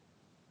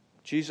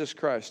 Jesus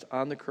Christ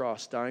on the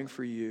cross dying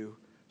for you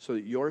so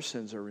that your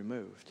sins are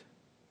removed.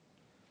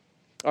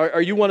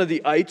 Are you one of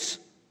the ites?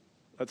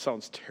 That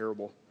sounds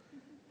terrible.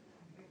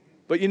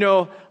 But you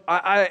know,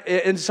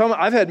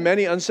 I've had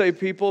many unsaved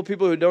people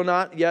who do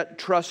not yet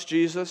trust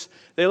Jesus.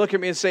 They look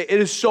at me and say, it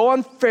is so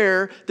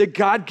unfair that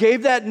God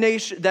gave that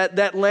nation, that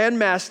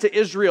landmass to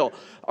Israel.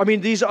 I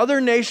mean, these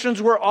other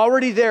nations were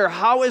already there.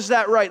 How is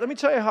that right? Let me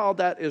tell you how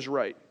that is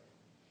right.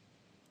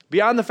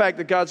 Beyond the fact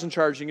that God's in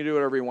charge, you can do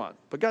whatever you want.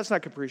 But God's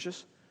not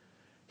capricious.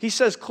 He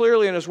says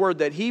clearly in His Word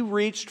that He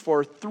reached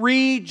for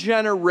 3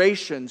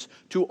 generations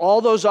to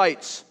all those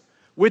ites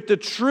with the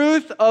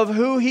truth of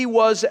who He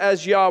was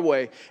as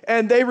Yahweh,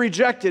 and they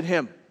rejected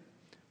Him.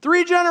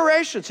 3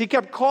 generations. He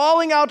kept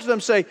calling out to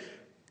them, say,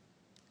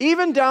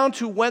 even down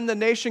to when the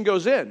nation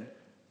goes in,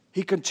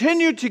 He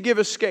continued to give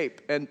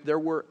escape, and there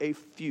were a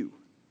few.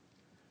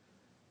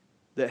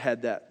 that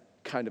had that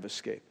kind of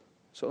escape.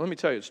 So let me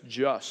tell you, it's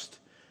just.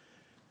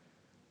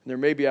 And there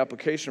may be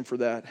application for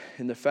that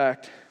in the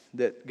fact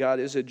that God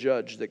is a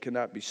judge that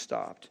cannot be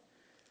stopped.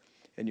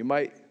 And you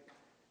might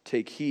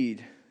take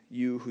heed,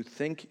 you who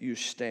think you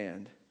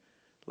stand,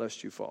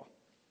 lest you fall.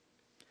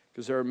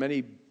 Because there are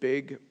many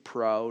big,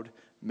 proud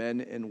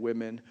men and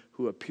women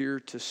who appear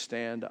to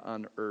stand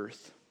on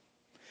earth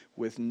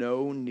with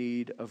no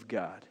need of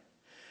God.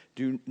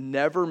 Do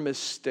never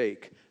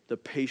mistake the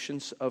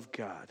patience of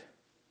God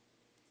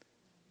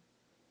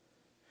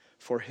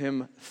for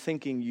him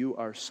thinking you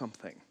are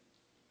something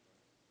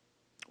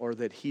or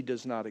that he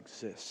does not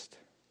exist.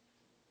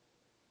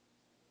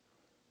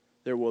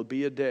 There will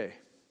be a day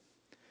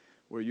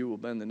where you will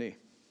bend the knee. It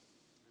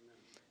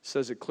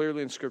says it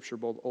clearly in Scripture,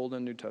 both Old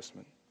and New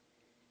Testament.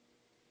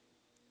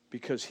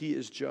 Because he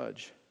is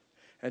judge.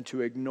 And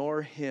to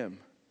ignore him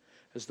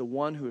as the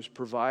one who has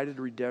provided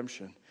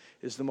redemption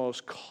is the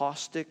most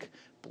caustic,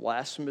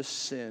 blasphemous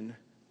sin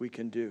we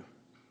can do.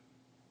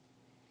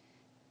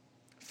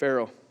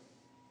 Pharaoh.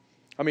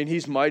 I mean,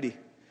 he's mighty.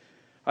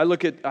 I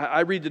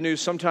read the news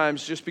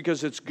sometimes just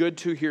because it's good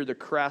to hear the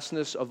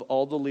crassness of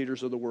all the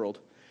leaders of the world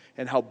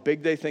and how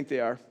big they think they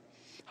are,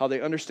 how they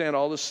understand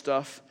all this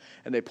stuff,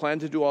 and they plan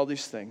to do all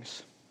these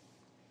things.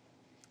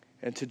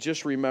 And to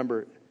just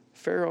remember,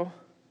 Pharaoh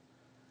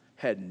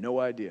had no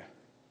idea.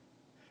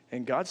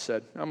 And God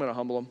said, I'm going to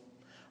humble him.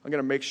 I'm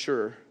going to make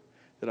sure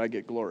that I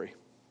get glory.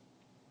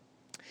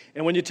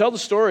 And when you tell the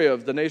story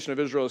of the nation of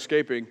Israel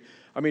escaping,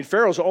 I mean,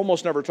 Pharaoh's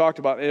almost never talked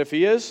about it. And if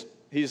he is,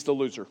 he's the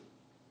loser.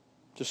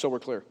 Just so we're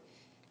clear.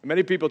 And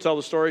many people tell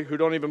the story who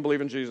don't even believe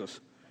in Jesus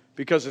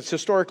because it's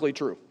historically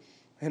true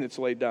and it's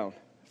laid down.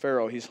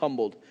 Pharaoh, he's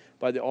humbled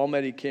by the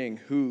almighty king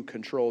who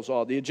controls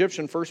all. The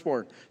Egyptian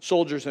firstborn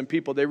soldiers and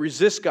people, they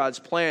resist God's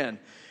plan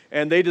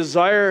and their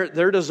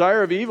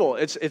desire of evil.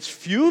 It's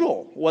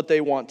futile what they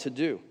want to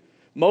do.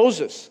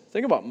 Moses,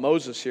 think about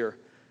Moses here.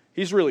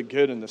 He's really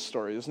good in this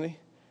story, isn't he?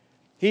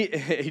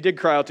 He did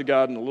cry out to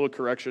God in a little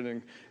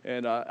correction,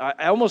 and I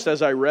almost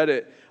as I read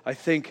it, I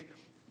think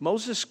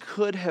Moses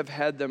could have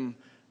had them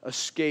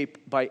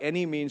escape by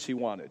any means he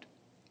wanted.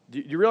 Do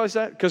you realize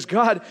that? Because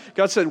God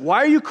said, why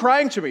are you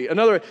crying to me?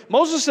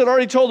 Moses had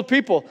already told the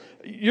people,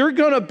 you're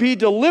going to be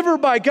delivered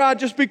by God,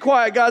 just be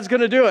quiet, God's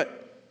going to do it.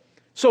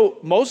 So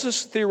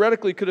Moses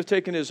theoretically could have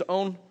taken his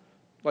own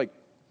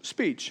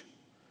speech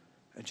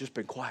and just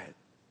been quiet.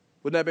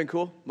 Wouldn't that have been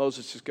cool?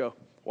 Moses just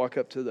walk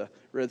up to the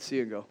Red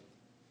Sea and go.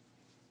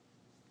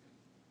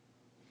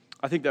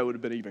 I think that would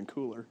have been even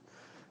cooler,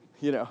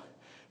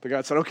 But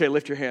God said, okay,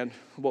 lift your hand.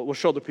 We'll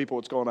show the people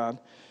what's going on.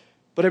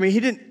 But I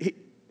mean,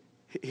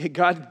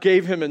 God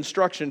gave him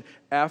instruction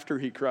after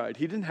he cried.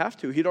 He didn't have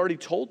to. He'd already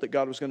told that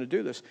God was going to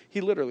do this.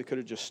 He literally could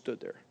have just stood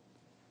there.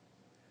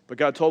 But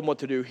God told him what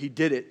to do. He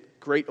did it.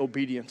 Great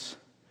obedience.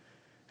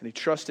 And he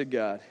trusted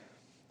God.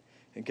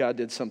 And God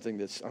did something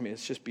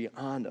it's just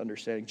beyond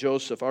understanding.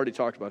 Joseph, I already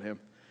talked about him.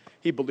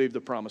 He believed the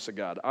promise of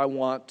God. I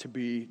want to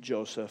be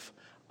Joseph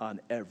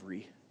on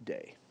every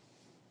day.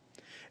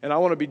 And I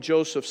want to be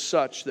Joseph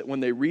such that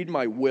when they read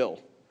my will,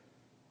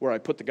 where I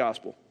put the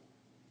gospel.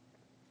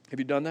 Have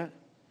you done that?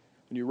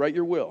 When you write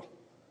your will.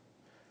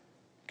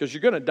 Because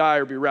you're going to die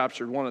or be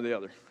raptured, one or the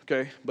other.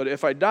 Okay? But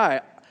if I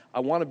die, I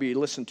want to be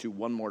listened to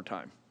one more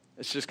time.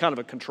 It's just kind of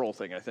a control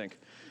thing, I think.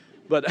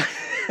 But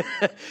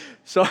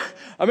so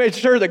I made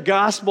sure the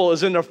gospel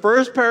is in the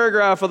first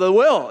paragraph of the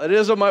will. It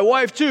is of my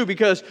wife too,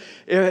 because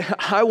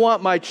I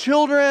want my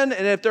children,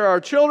 and if there are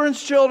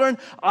children's children,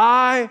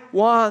 I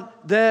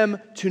want them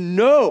to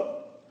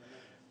know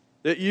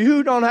that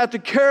you don't have to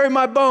carry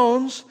my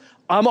bones.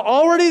 I'm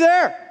already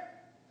there.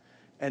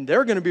 And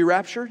they're going to be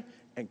raptured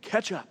and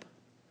catch up.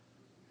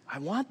 I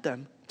want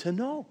them to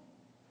know.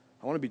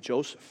 I want to be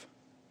Joseph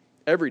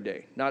every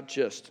day, not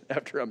just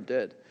after I'm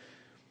dead.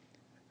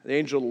 The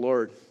angel of the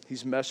Lord,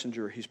 he's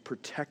messenger, he's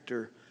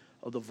protector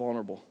of the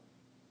vulnerable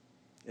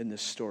in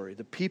this story.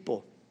 The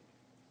people,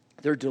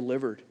 they're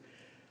delivered.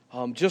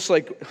 Just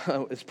like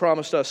it's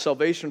promised us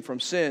salvation from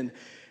sin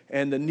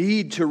and the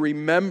need to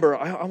remember,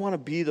 I want to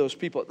be those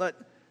people. Let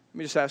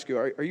me just ask you,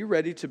 are you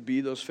ready to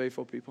be those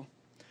faithful people?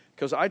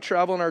 Because I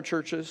travel in our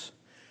churches,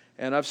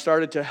 and I've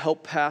started to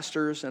help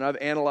pastors, and I've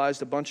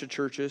analyzed a bunch of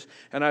churches,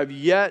 and I've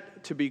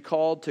yet to be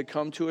called to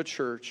come to a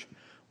church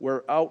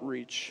where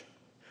outreach,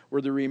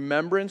 where the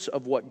remembrance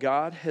of what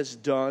God has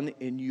done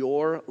in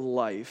your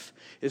life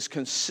is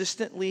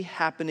consistently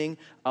happening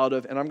out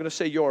of, and I'm going to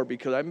say your,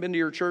 because I haven't been to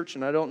your church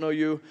and I don't know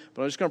you,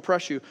 but I'm just going to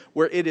press you,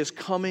 where it is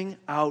coming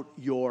out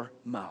your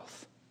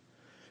mouth.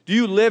 Do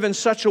you live in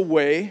such a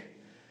way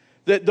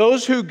that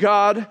those who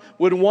God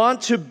would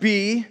want to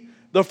be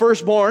the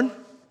firstborn,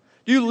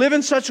 do you live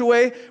in such a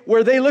way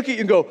where they look at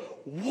you and go,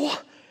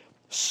 what?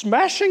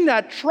 Smashing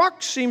that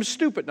truck seems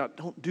stupid. Now,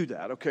 don't do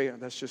that, okay?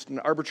 That's just an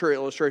arbitrary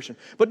illustration.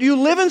 But do you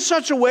live in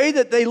such a way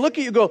that they look at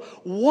you and go,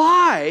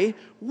 why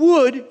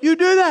would you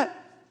do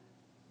that?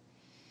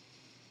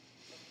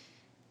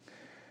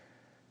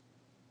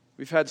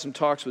 We've had some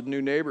talks with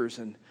new neighbors,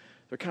 and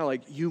they're kind of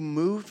like, you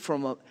moved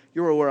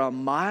you were a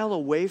mile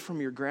away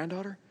from your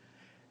granddaughter,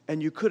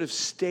 and you could have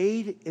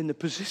stayed in the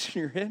position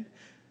you're in.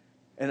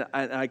 And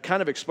I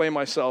kind of explain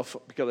myself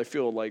because I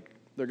feel like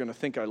they're going to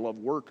think I love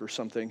work or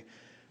something.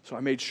 So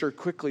I made sure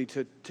quickly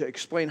to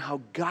explain how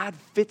God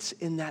fits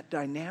in that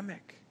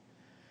dynamic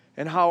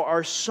and how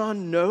our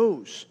Son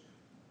knows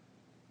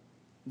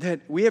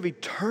that we have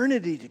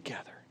eternity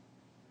together.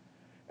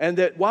 And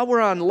that while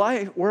we're on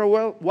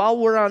while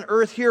we're on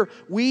earth here,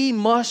 we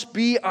must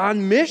be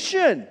on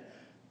mission.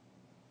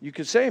 You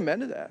could say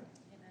amen to that.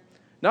 Amen.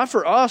 Not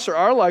for us or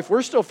our life.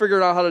 We're still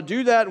figuring out how to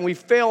do that, and we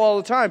fail all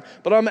the time.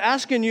 But I'm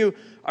asking you,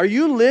 are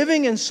you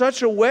living in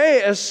such a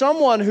way as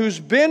someone who's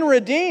been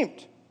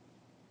redeemed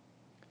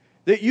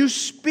that you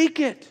speak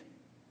it?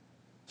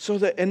 So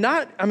that, and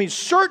not, I mean,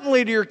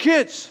 certainly to your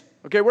kids.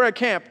 Okay, we're at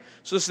camp,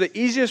 so this is the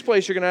easiest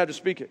place you're going to have to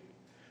speak it.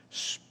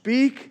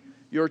 Speak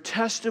your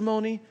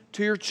testimony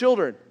to your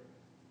children.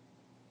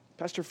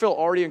 Pastor Phil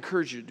already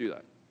encouraged you to do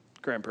that,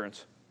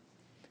 grandparents.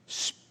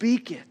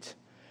 Speak it.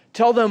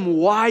 Tell them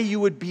why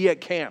you would be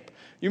at camp.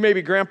 You may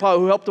be grandpa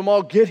who helped them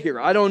all get here.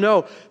 I don't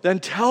know. Then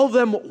tell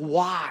them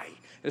why.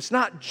 It's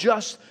not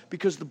just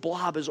because the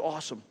blob is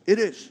awesome. It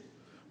is,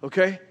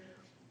 okay?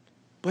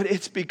 But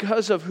it's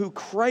because of who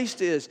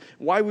Christ is,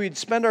 why we'd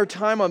spend our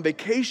time on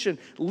vacation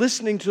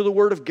listening to the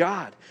Word of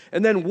God.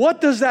 And then what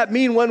does that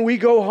mean when we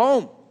go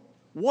home?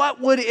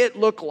 What would it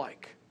look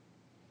like?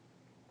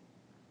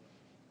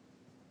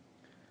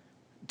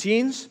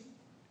 Teens,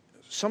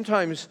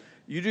 sometimes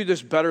you do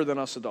this better than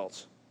us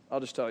adults. I'll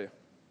just tell you.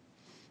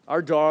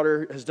 Our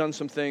daughter has done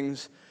some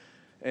things,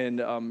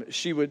 and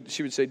she would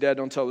say, "Dad,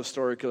 don't tell the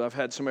story because I've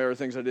had some other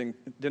things I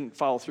didn't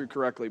follow through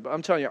correctly." But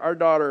I'm telling you, our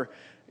daughter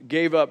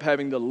gave up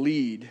having the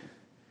lead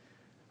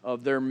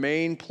of their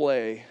main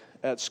play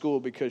at school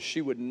because she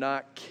would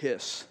not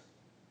kiss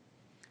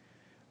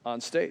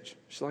on stage.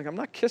 She's like, "I'm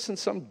not kissing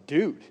some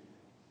dude.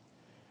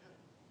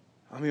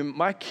 I mean,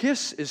 my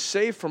kiss is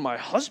saved for my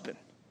husband."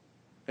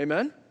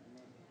 Amen?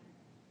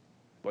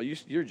 Well,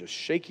 you're just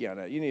shaky on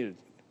that.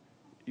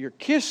 Your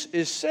kiss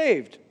is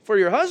saved for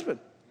your husband.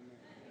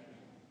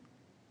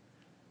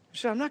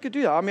 She said, "I'm not going to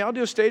do that. I mean, I'll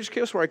do a stage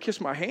kiss where I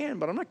kiss my hand,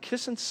 but I'm not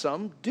kissing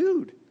some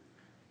dude."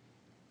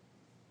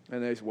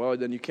 And they said, "Well,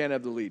 then you can't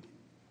have the lead."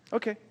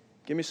 "Okay,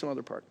 give me some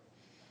other part."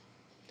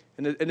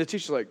 And the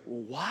teacher's like,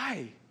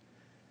 "Why?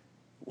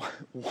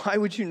 Why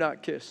would you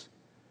not kiss?"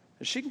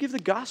 And she can give the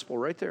gospel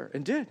right there,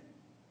 and did.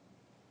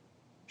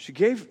 She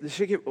gave,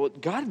 well,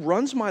 God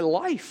runs my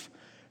life,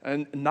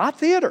 and not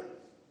theater.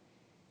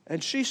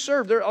 And she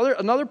served.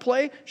 Another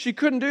play she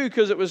couldn't do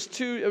because it was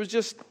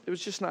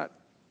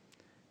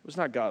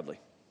not godly.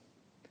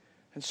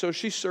 And so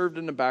she served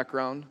in the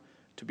background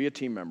to be a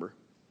team member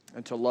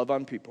and to love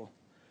on people.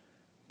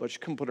 But she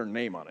couldn't put her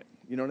name on it.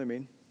 You know what I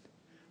mean?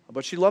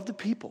 But she loved the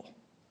people.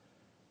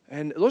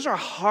 And those are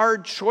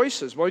hard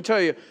choices. But let me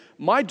tell you,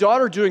 my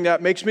daughter doing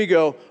that makes me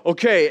go,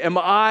 okay, am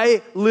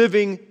I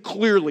living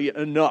clearly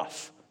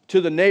enough to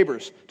the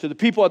neighbors, to the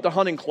people at the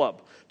hunting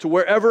club, to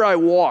wherever I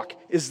walk?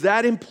 Is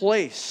that in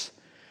place?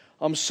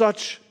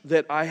 Such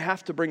that I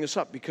have to bring this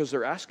up because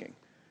they're asking.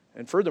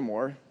 And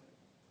furthermore,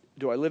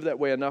 do I live that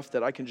way enough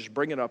that I can just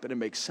bring it up and it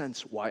makes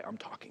sense why I'm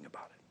talking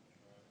about it?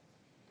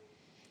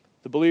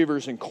 The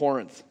believers in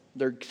Corinth,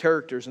 they're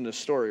characters in this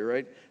story,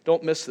 right?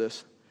 Don't miss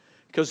this.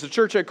 Because the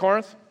church at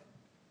Corinth,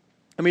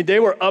 I mean,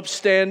 they were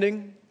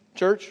upstanding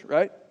church,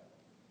 right?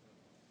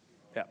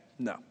 Yeah,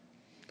 no.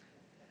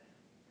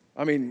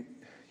 I mean,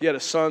 he had a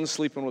son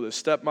sleeping with his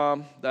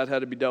stepmom. That had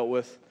to be dealt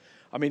with.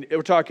 I mean,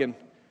 we're talking,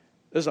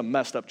 this is a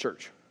messed up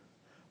church.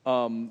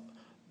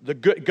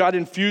 God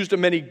infused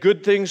many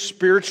good things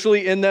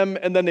spiritually in them,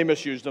 and then they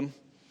misused them.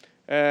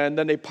 And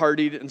then they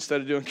partied instead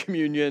of doing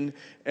communion,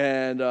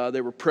 and they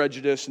were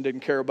prejudiced and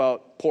didn't care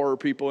about poorer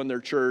people in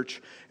their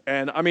church.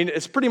 And I mean,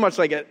 it's pretty much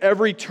like at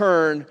every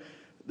turn,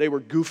 they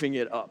were goofing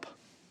it up.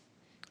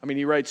 I mean,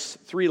 he writes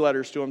 3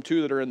 letters to them,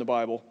 2 that are in the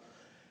Bible.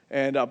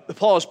 And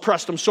Paul has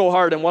pressed them so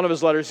hard. In one of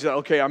his letters, he said,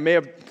 okay, I may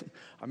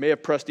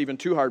have pressed even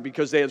too hard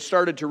because they had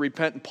started to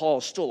repent, and Paul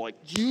is still like,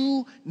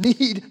 you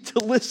need to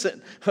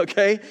listen,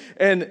 okay?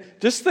 And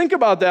just think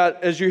about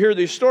that as you hear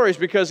these stories,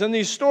 because in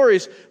these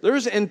stories,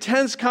 there's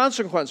intense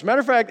consequence. Matter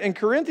of fact, in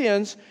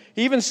Corinthians,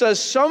 he even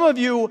says, some of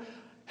you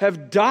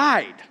have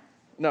died.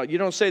 Now, you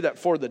don't say that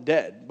for the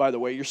dead, by the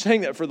way. You're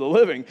saying that for the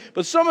living.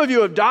 But some of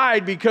you have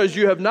died because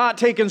you have not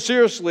taken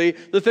seriously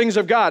the things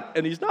of God.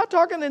 And he's not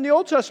talking in the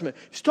Old Testament.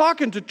 He's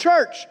talking to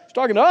church. He's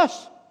talking to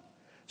us.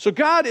 So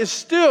God is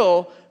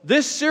still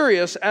this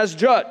serious as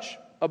judge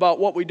about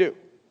what we do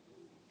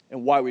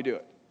and why we do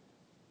it.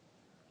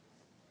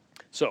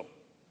 So,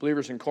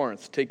 believers in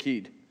Corinth, take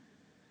heed.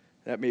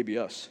 That may be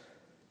us.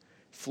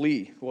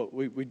 Flee. Well,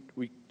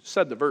 we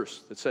said the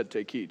verse that said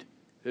take heed,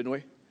 didn't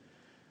we?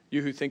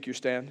 You who think you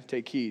stand,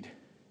 take heed,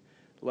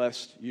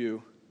 lest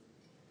you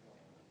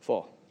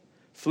fall.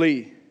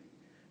 Flee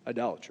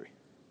idolatry,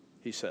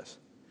 he says.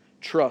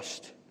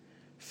 Trust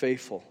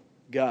faithful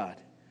God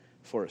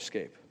for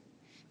escape.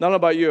 Not know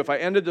about you, if I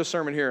ended the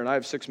sermon here, and I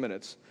have 6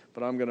 minutes,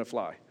 but I'm going to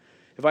fly.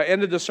 If I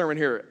ended the sermon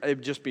here,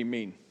 it'd just be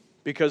mean.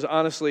 Because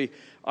honestly,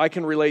 I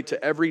can relate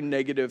to every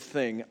negative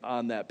thing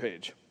on that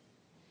page.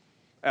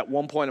 at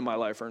one point in my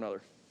life or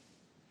another.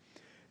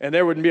 And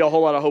there wouldn't be a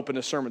whole lot of hope in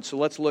this sermon. So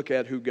let's look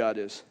at who God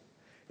is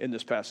in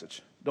this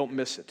passage. Don't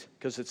miss it,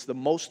 because it's the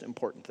most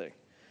important thing.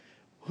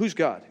 Who's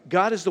God?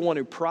 God is the one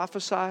who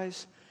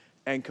prophesies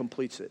and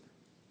completes it.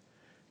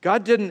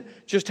 God didn't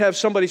just have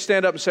somebody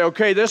stand up and say,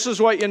 okay, this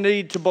is what you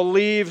need to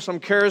believe, some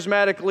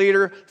charismatic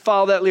leader,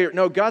 follow that leader.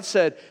 No, God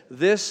said,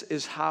 this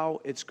is how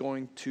it's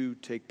going to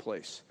take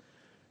place.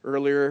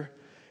 Earlier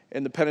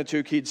in the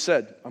Pentateuch, he'd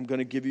said, I'm going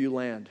to give you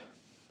land.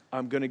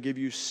 I'm going to give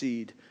you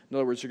seed. In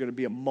other words, you're going to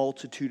be a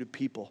multitude of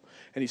people.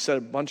 And he said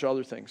a bunch of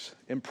other things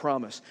in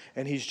promise.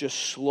 And he's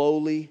just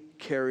slowly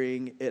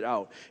carrying it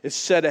out. It's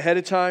said ahead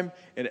of time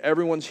in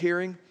everyone's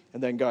hearing,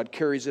 and then God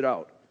carries it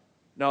out.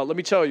 Now, let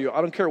me tell you, I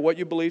don't care what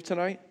you believe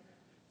tonight,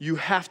 you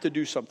have to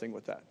do something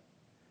with that.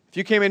 If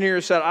you came in here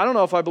and said, I don't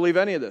know if I believe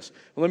any of this,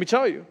 well, let me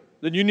tell you,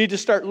 then you need to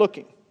start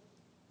looking.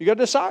 You got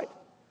to decide.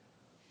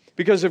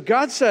 Because if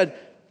God said,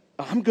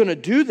 I'm going to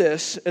do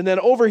this, and then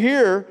over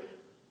here,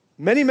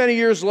 many, many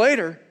years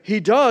later, he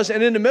does,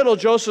 and in the middle,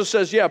 Joseph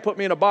says, yeah, put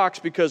me in a box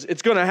because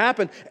it's going to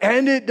happen,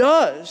 and it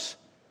does.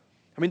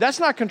 I mean, that's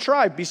not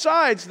contrived.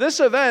 Besides, this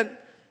event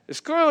is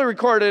clearly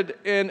recorded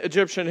in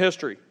Egyptian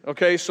history,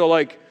 okay?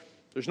 So,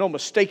 there's no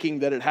mistaking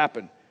that it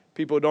happened.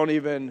 People who don't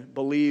even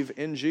believe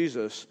in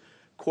Jesus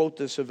quote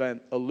this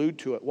event, allude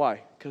to it.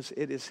 Why? Because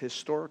it is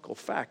historical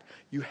fact.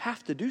 You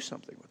have to do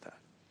something with that.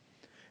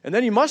 And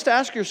then you must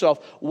ask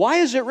yourself, why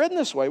is it written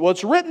this way? Well,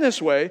 it's written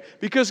this way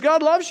because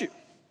God loves you.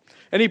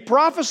 And he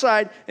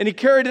prophesied and he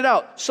carried it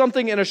out.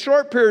 Something in a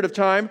short period of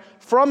time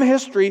from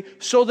history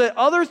so that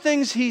other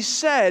things he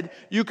said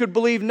you could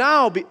believe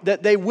now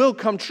that they will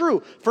come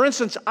true. For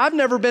instance, I've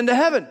never been to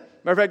heaven.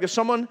 Matter of fact, if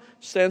someone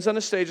stands on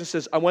a stage and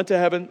says, I went to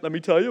heaven, let me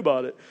tell you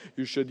about it,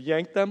 you should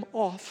yank them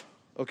off,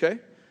 okay?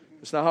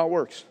 That's not how it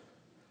works.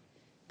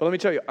 But let me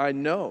tell you, I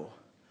know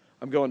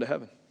I'm going to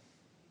heaven.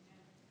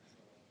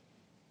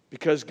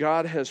 Because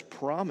God has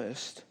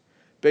promised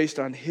based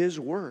on his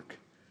work.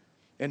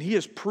 And he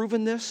has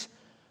proven this,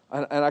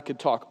 and I could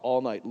talk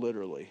all night,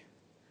 literally,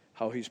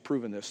 how he's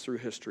proven this through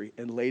history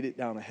and laid it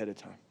down ahead of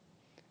time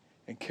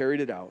and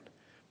carried it out.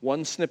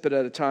 One snippet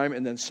at a time,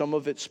 and then some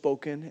of it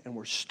spoken, and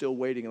we're still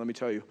waiting. And let me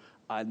tell you,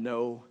 I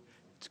know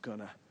it's going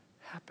to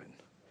happen.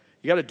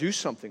 You got to do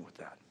something with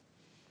that.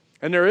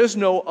 And there is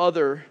no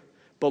other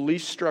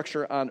belief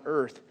structure on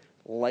earth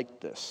like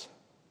this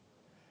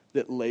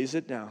that lays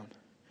it down,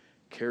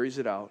 carries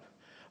it out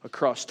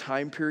across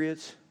time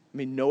periods. I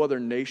mean, no other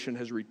nation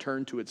has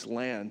returned to its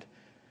land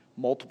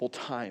multiple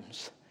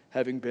times,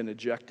 having been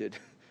ejected.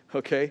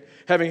 Okay?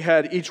 Having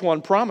had each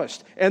one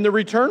promised, and the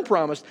return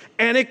promised,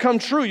 and it come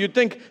true. You'd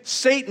think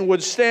Satan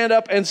would stand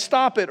up and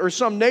stop it, or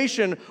some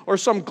nation or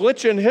some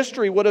glitch in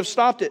history would have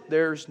stopped it.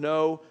 There's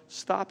no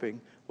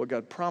stopping what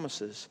God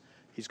promises.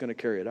 He's going to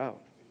carry it out.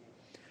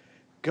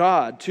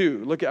 God,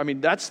 too,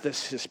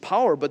 that's his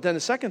power, but then the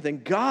second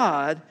thing,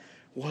 God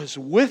was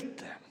with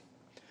them.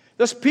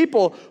 This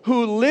people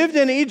who lived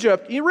in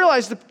Egypt, you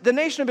realize the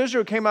nation of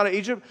Israel came out of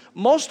Egypt,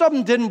 most of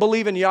them didn't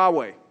believe in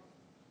Yahweh.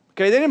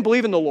 Okay, they didn't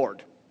believe in the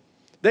Lord.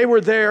 They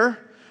were there.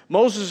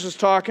 Moses is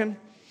talking.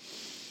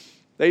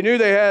 They knew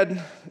they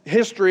had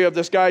history of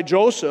this guy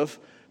Joseph,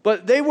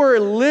 but they were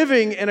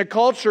living in a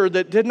culture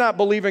that did not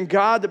believe in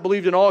God, that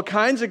believed in all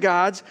kinds of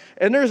gods,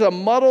 and there's a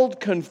muddled,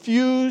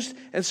 confused,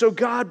 and so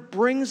God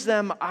brings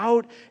them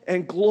out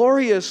and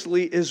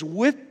gloriously is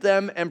with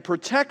them and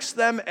protects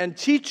them and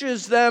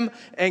teaches them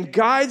and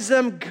guides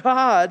them.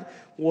 God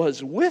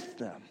was with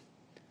them.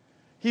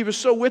 He was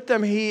so with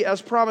them, he,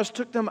 as promised,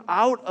 took them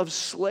out of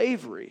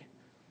slavery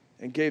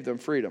and gave them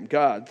freedom.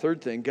 God,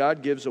 third thing,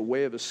 God gives a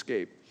way of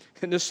escape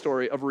in this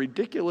story of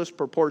ridiculous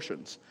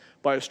proportions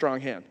by a strong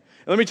hand.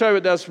 And let me tell you what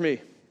it does for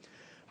me.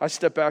 I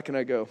step back and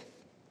I go,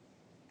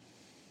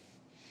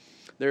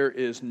 there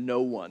is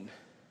no one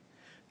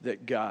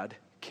that God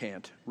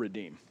can't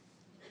redeem.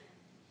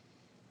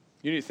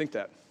 You need to think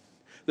that.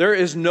 There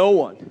is no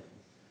one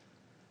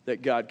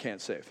that God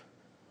can't save.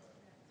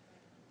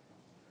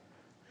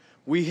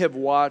 We have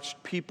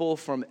watched people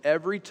from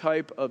every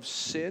type of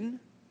sin,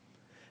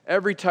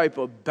 every type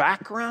of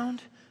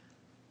background.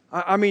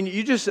 I mean,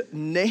 you just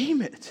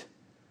name it.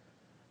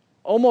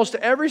 Almost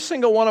every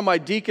single one of my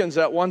deacons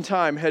at one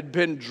time had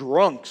been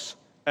drunks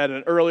at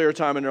an earlier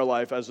time in their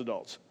life as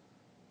adults.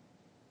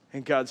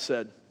 And God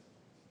said,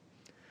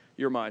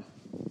 you're mine.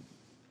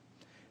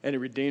 And he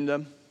redeemed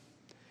them,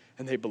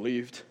 and they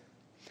believed,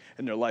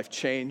 and their life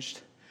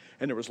changed,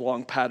 and there was a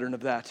long pattern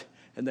of that.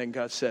 And then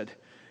God said,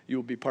 you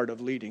will be part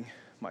of leading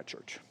my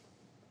church.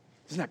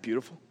 Isn't that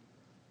beautiful?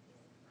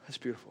 That's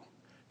beautiful.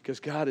 Because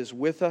God is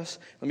with us.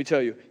 Let me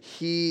tell you,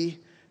 he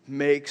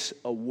makes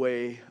a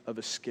way of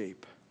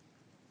escape.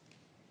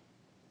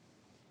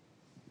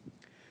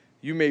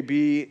 You may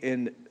be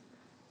in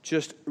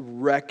just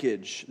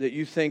wreckage that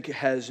you think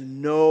has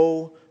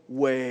no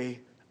way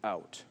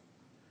out.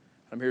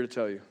 I'm here to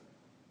tell you,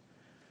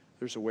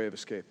 there's a way of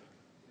escape.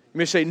 You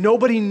may say,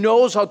 nobody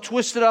knows how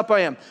twisted up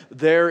I am.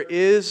 There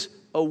is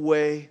a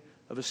way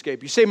of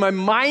escape. You say, my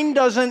mind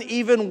doesn't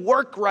even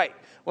work right.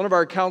 One of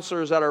our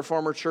counselors at our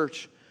former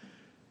church,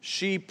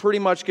 She pretty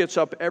much gets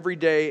up every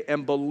day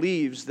and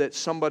believes that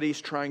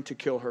somebody's trying to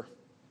kill her.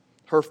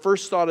 Her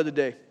first thought of the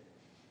day,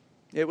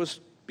 it was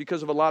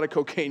because of a lot of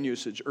cocaine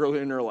usage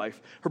earlier in her life.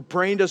 Her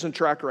brain doesn't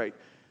track right.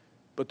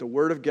 But the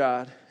Word of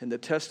God and the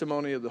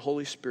testimony of the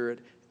Holy Spirit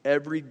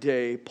every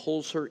day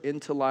pulls her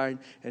into line,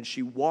 and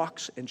she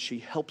walks and she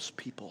helps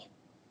people.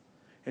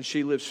 And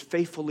she lives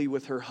faithfully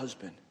with her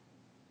husband.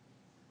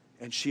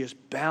 And she is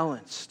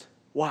balanced.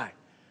 Why?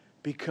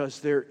 Because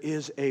there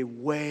is a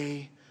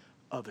way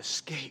of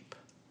escape.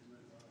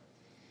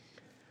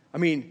 I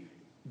mean,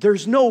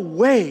 there's no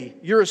way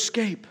your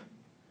escape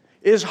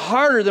is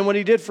harder than what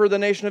he did for the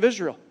nation of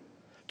Israel,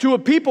 to a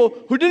people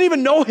who didn't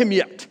even know him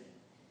yet.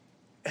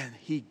 And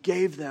he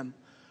gave them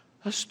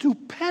a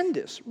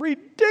stupendous,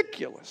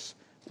 ridiculous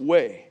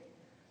way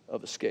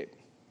of escape.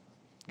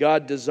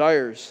 God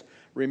desires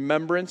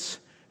remembrance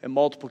and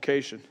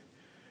multiplication.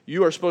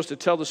 You are supposed to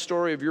tell the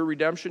story of your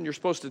redemption. You're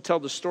supposed to tell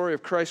the story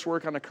of Christ's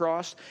work on the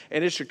cross,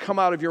 and it should come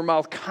out of your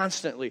mouth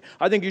constantly.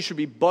 I think you should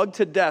be bugged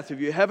to death if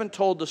you haven't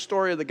told the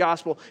story of the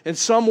gospel in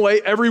some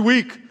way every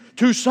week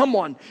to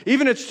someone.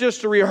 Even if it's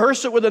just to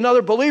rehearse it with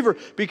another believer,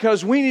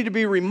 because we need to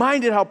be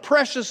reminded how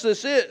precious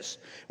this is.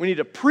 We need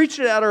to preach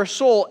it at our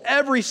soul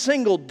every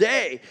single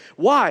day.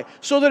 Why?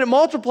 So that it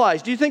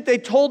multiplies. Do you think they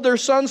told their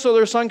son so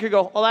their son could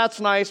go, "Oh,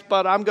 that's nice,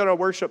 but I'm going to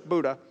worship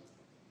Buddha"?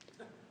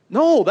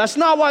 No, that's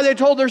not why they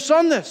told their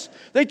son this.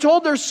 They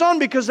told their son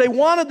because they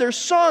wanted their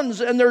sons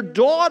and their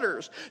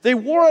daughters. They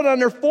wore it on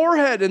their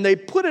forehead and they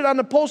put it on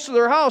the posts of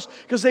their house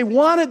because they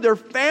wanted their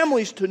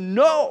families to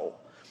know.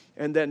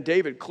 And then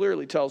David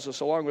clearly tells us,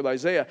 along with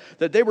Isaiah,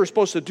 that they were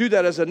supposed to do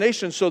that as a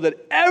nation so that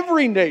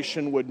every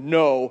nation would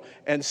know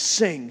and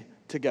sing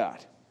to God.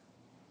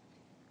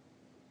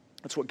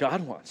 That's what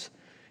God wants.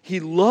 He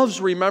loves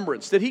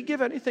remembrance. Did he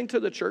give anything to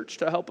the church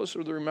to help us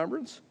with the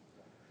remembrance?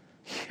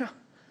 Yeah.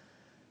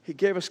 He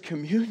gave us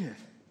communion,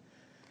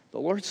 the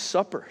Lord's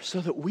Supper,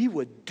 so that we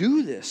would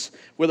do this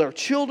with our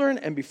children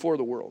and before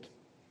the world.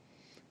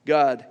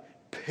 God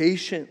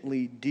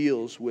patiently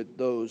deals with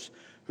those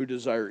who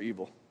desire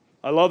evil.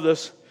 I love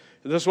this.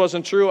 If this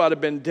wasn't true, I'd have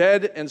been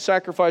dead and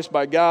sacrificed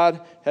by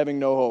God, having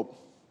no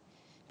hope.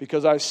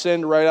 Because I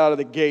sinned right out of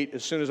the gate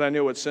as soon as I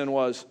knew what sin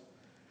was.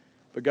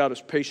 But God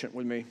was patient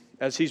with me,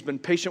 as he's been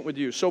patient with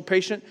you. So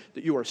patient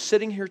that you are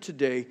sitting here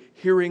today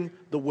hearing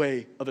the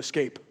way of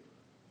escape.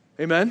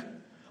 Amen?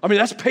 I mean,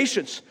 that's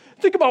patience.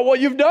 Think about what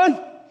you've done.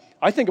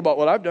 I think about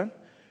what I've done.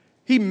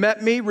 He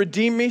met me,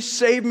 redeemed me,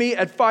 saved me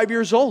at 5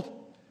 years old.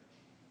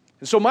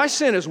 And so my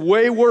sin is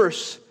way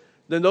worse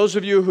than those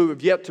of you who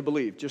have yet to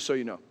believe, just so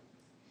you know.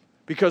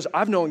 Because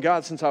I've known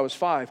God since I was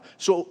 5.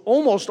 So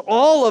almost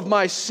all of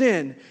my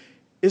sin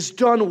is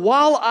done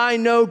while I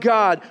know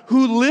God,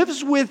 who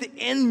lives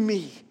within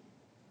me.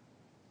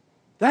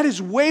 That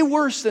is way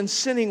worse than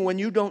sinning when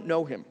you don't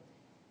know him.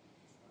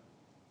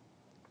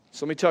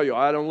 So let me tell you,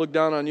 I don't look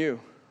down on you.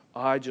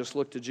 I just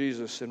look to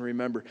Jesus and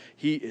remember,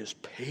 he is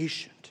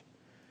patient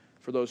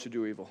for those who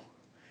do evil,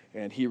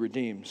 and he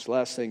redeems.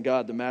 Last thing,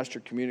 God, the master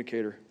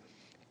communicator,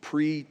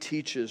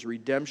 pre-teaches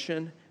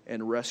redemption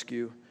and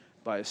rescue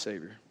by a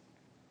Savior.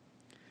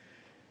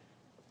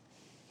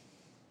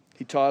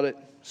 He taught it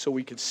so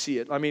we could see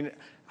it. I mean,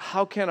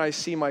 how can I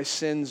see my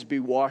sins be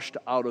washed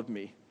out of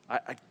me?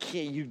 I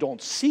can't. You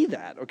don't see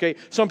that, okay?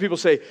 Some people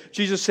say,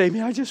 Jesus saved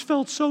me. I just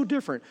felt so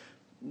different.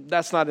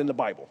 That's not in the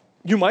Bible.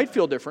 You might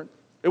feel different.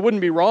 It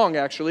wouldn't be wrong,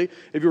 actually.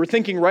 If you were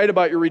thinking right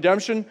about your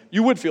redemption,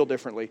 you would feel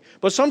differently.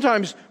 But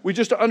sometimes we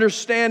just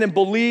understand and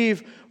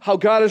believe how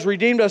God has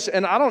redeemed us.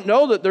 And I don't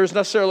know that there's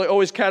necessarily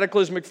always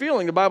cataclysmic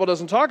feeling. The Bible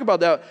doesn't talk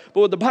about that.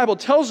 But what the Bible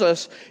tells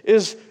us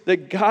is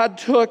that God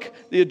took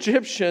the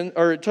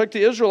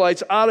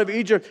Israelites out of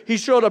Egypt. He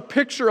showed a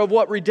picture of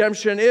what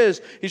redemption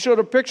is. He showed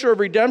a picture of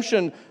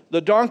redemption,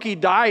 the donkey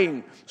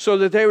dying, so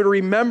that they would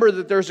remember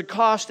that there's a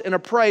cost and a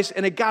price,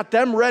 and it got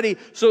them ready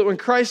so that when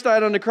Christ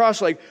died on the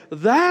cross, like,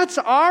 that's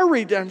our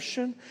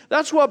redemption.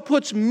 That's what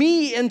puts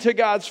me into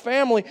God's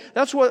family.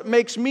 That's what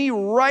makes me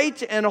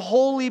right and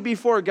holy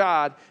before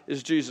God,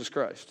 is Jesus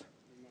Christ.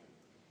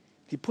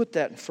 He put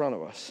that in front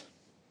of us.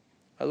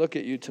 I look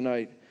at you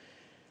tonight,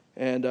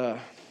 and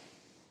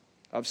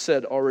I've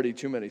said already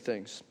too many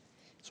things,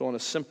 so I want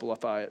to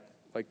simplify it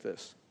like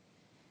this.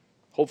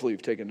 Hopefully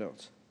you've taken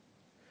notes.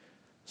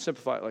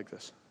 Simplify it like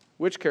this.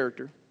 Which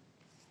character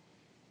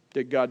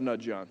did God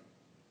nudge you on?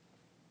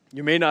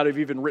 You may not have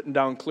even written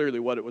down clearly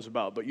what it was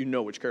about, but you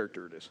know which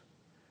character it is.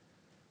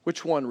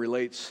 Which one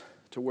relates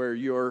to where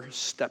you're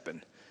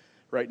stepping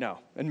right now?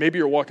 And maybe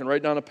you're walking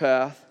right down a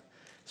path,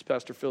 as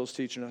Pastor Phil's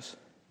teaching us,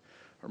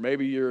 or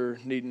maybe you're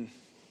needing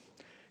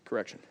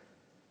correction.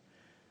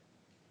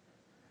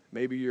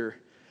 Maybe you're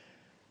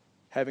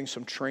having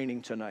some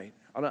training tonight.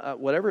 I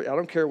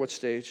don't care what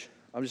stage.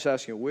 I'm just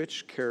asking you,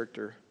 which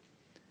character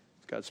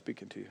is God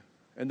speaking to you?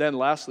 And then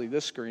lastly,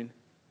 this screen,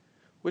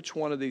 which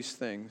one of these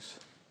things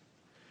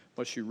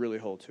must you really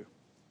hold to?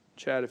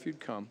 Chad, if you'd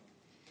come.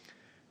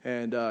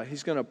 And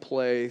he's going to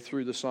play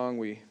through the song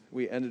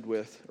we ended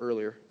with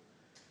earlier.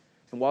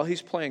 And while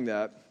he's playing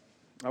that,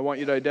 I want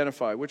you to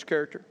identify which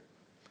character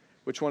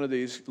which one of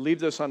these, leave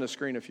this on the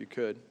screen if you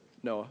could,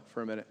 Noah,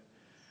 for a minute.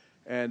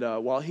 And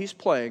while he's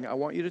playing, I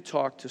want you to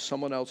talk to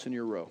someone else in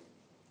your row.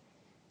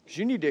 Because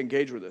you need to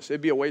engage with this.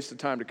 It'd be a waste of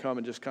time to come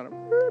and just kind of,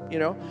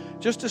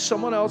 just to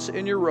someone else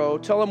in your row.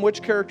 Tell them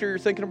which character you're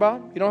thinking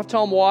about. You don't have to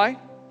tell them why.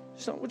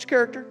 Just tell them which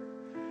character.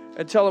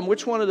 And tell them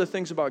which one of the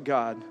things about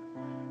God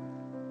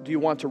do you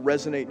want to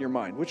resonate in your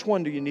mind. Which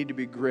one do you need to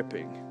be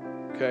gripping?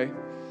 Okay?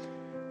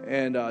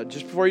 And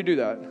just before you do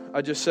that,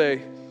 I just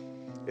say,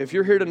 if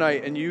you're here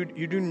tonight and you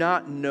do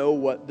not know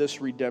what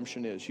this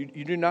redemption is, you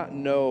do not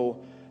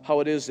know how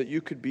it is that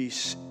you could be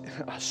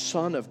a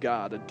son of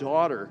God, a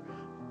daughter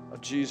of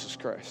Jesus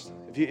Christ.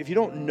 If you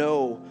don't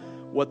know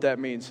what that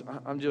means,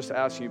 I'm just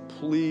asking you,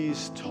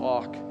 please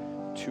talk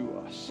to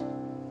us.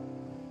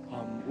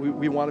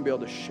 We want to be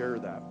able to share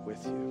that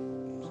with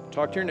you. So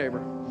talk to your neighbor,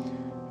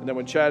 and then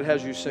when Chad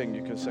has you sing,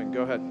 you can sing.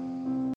 Go ahead.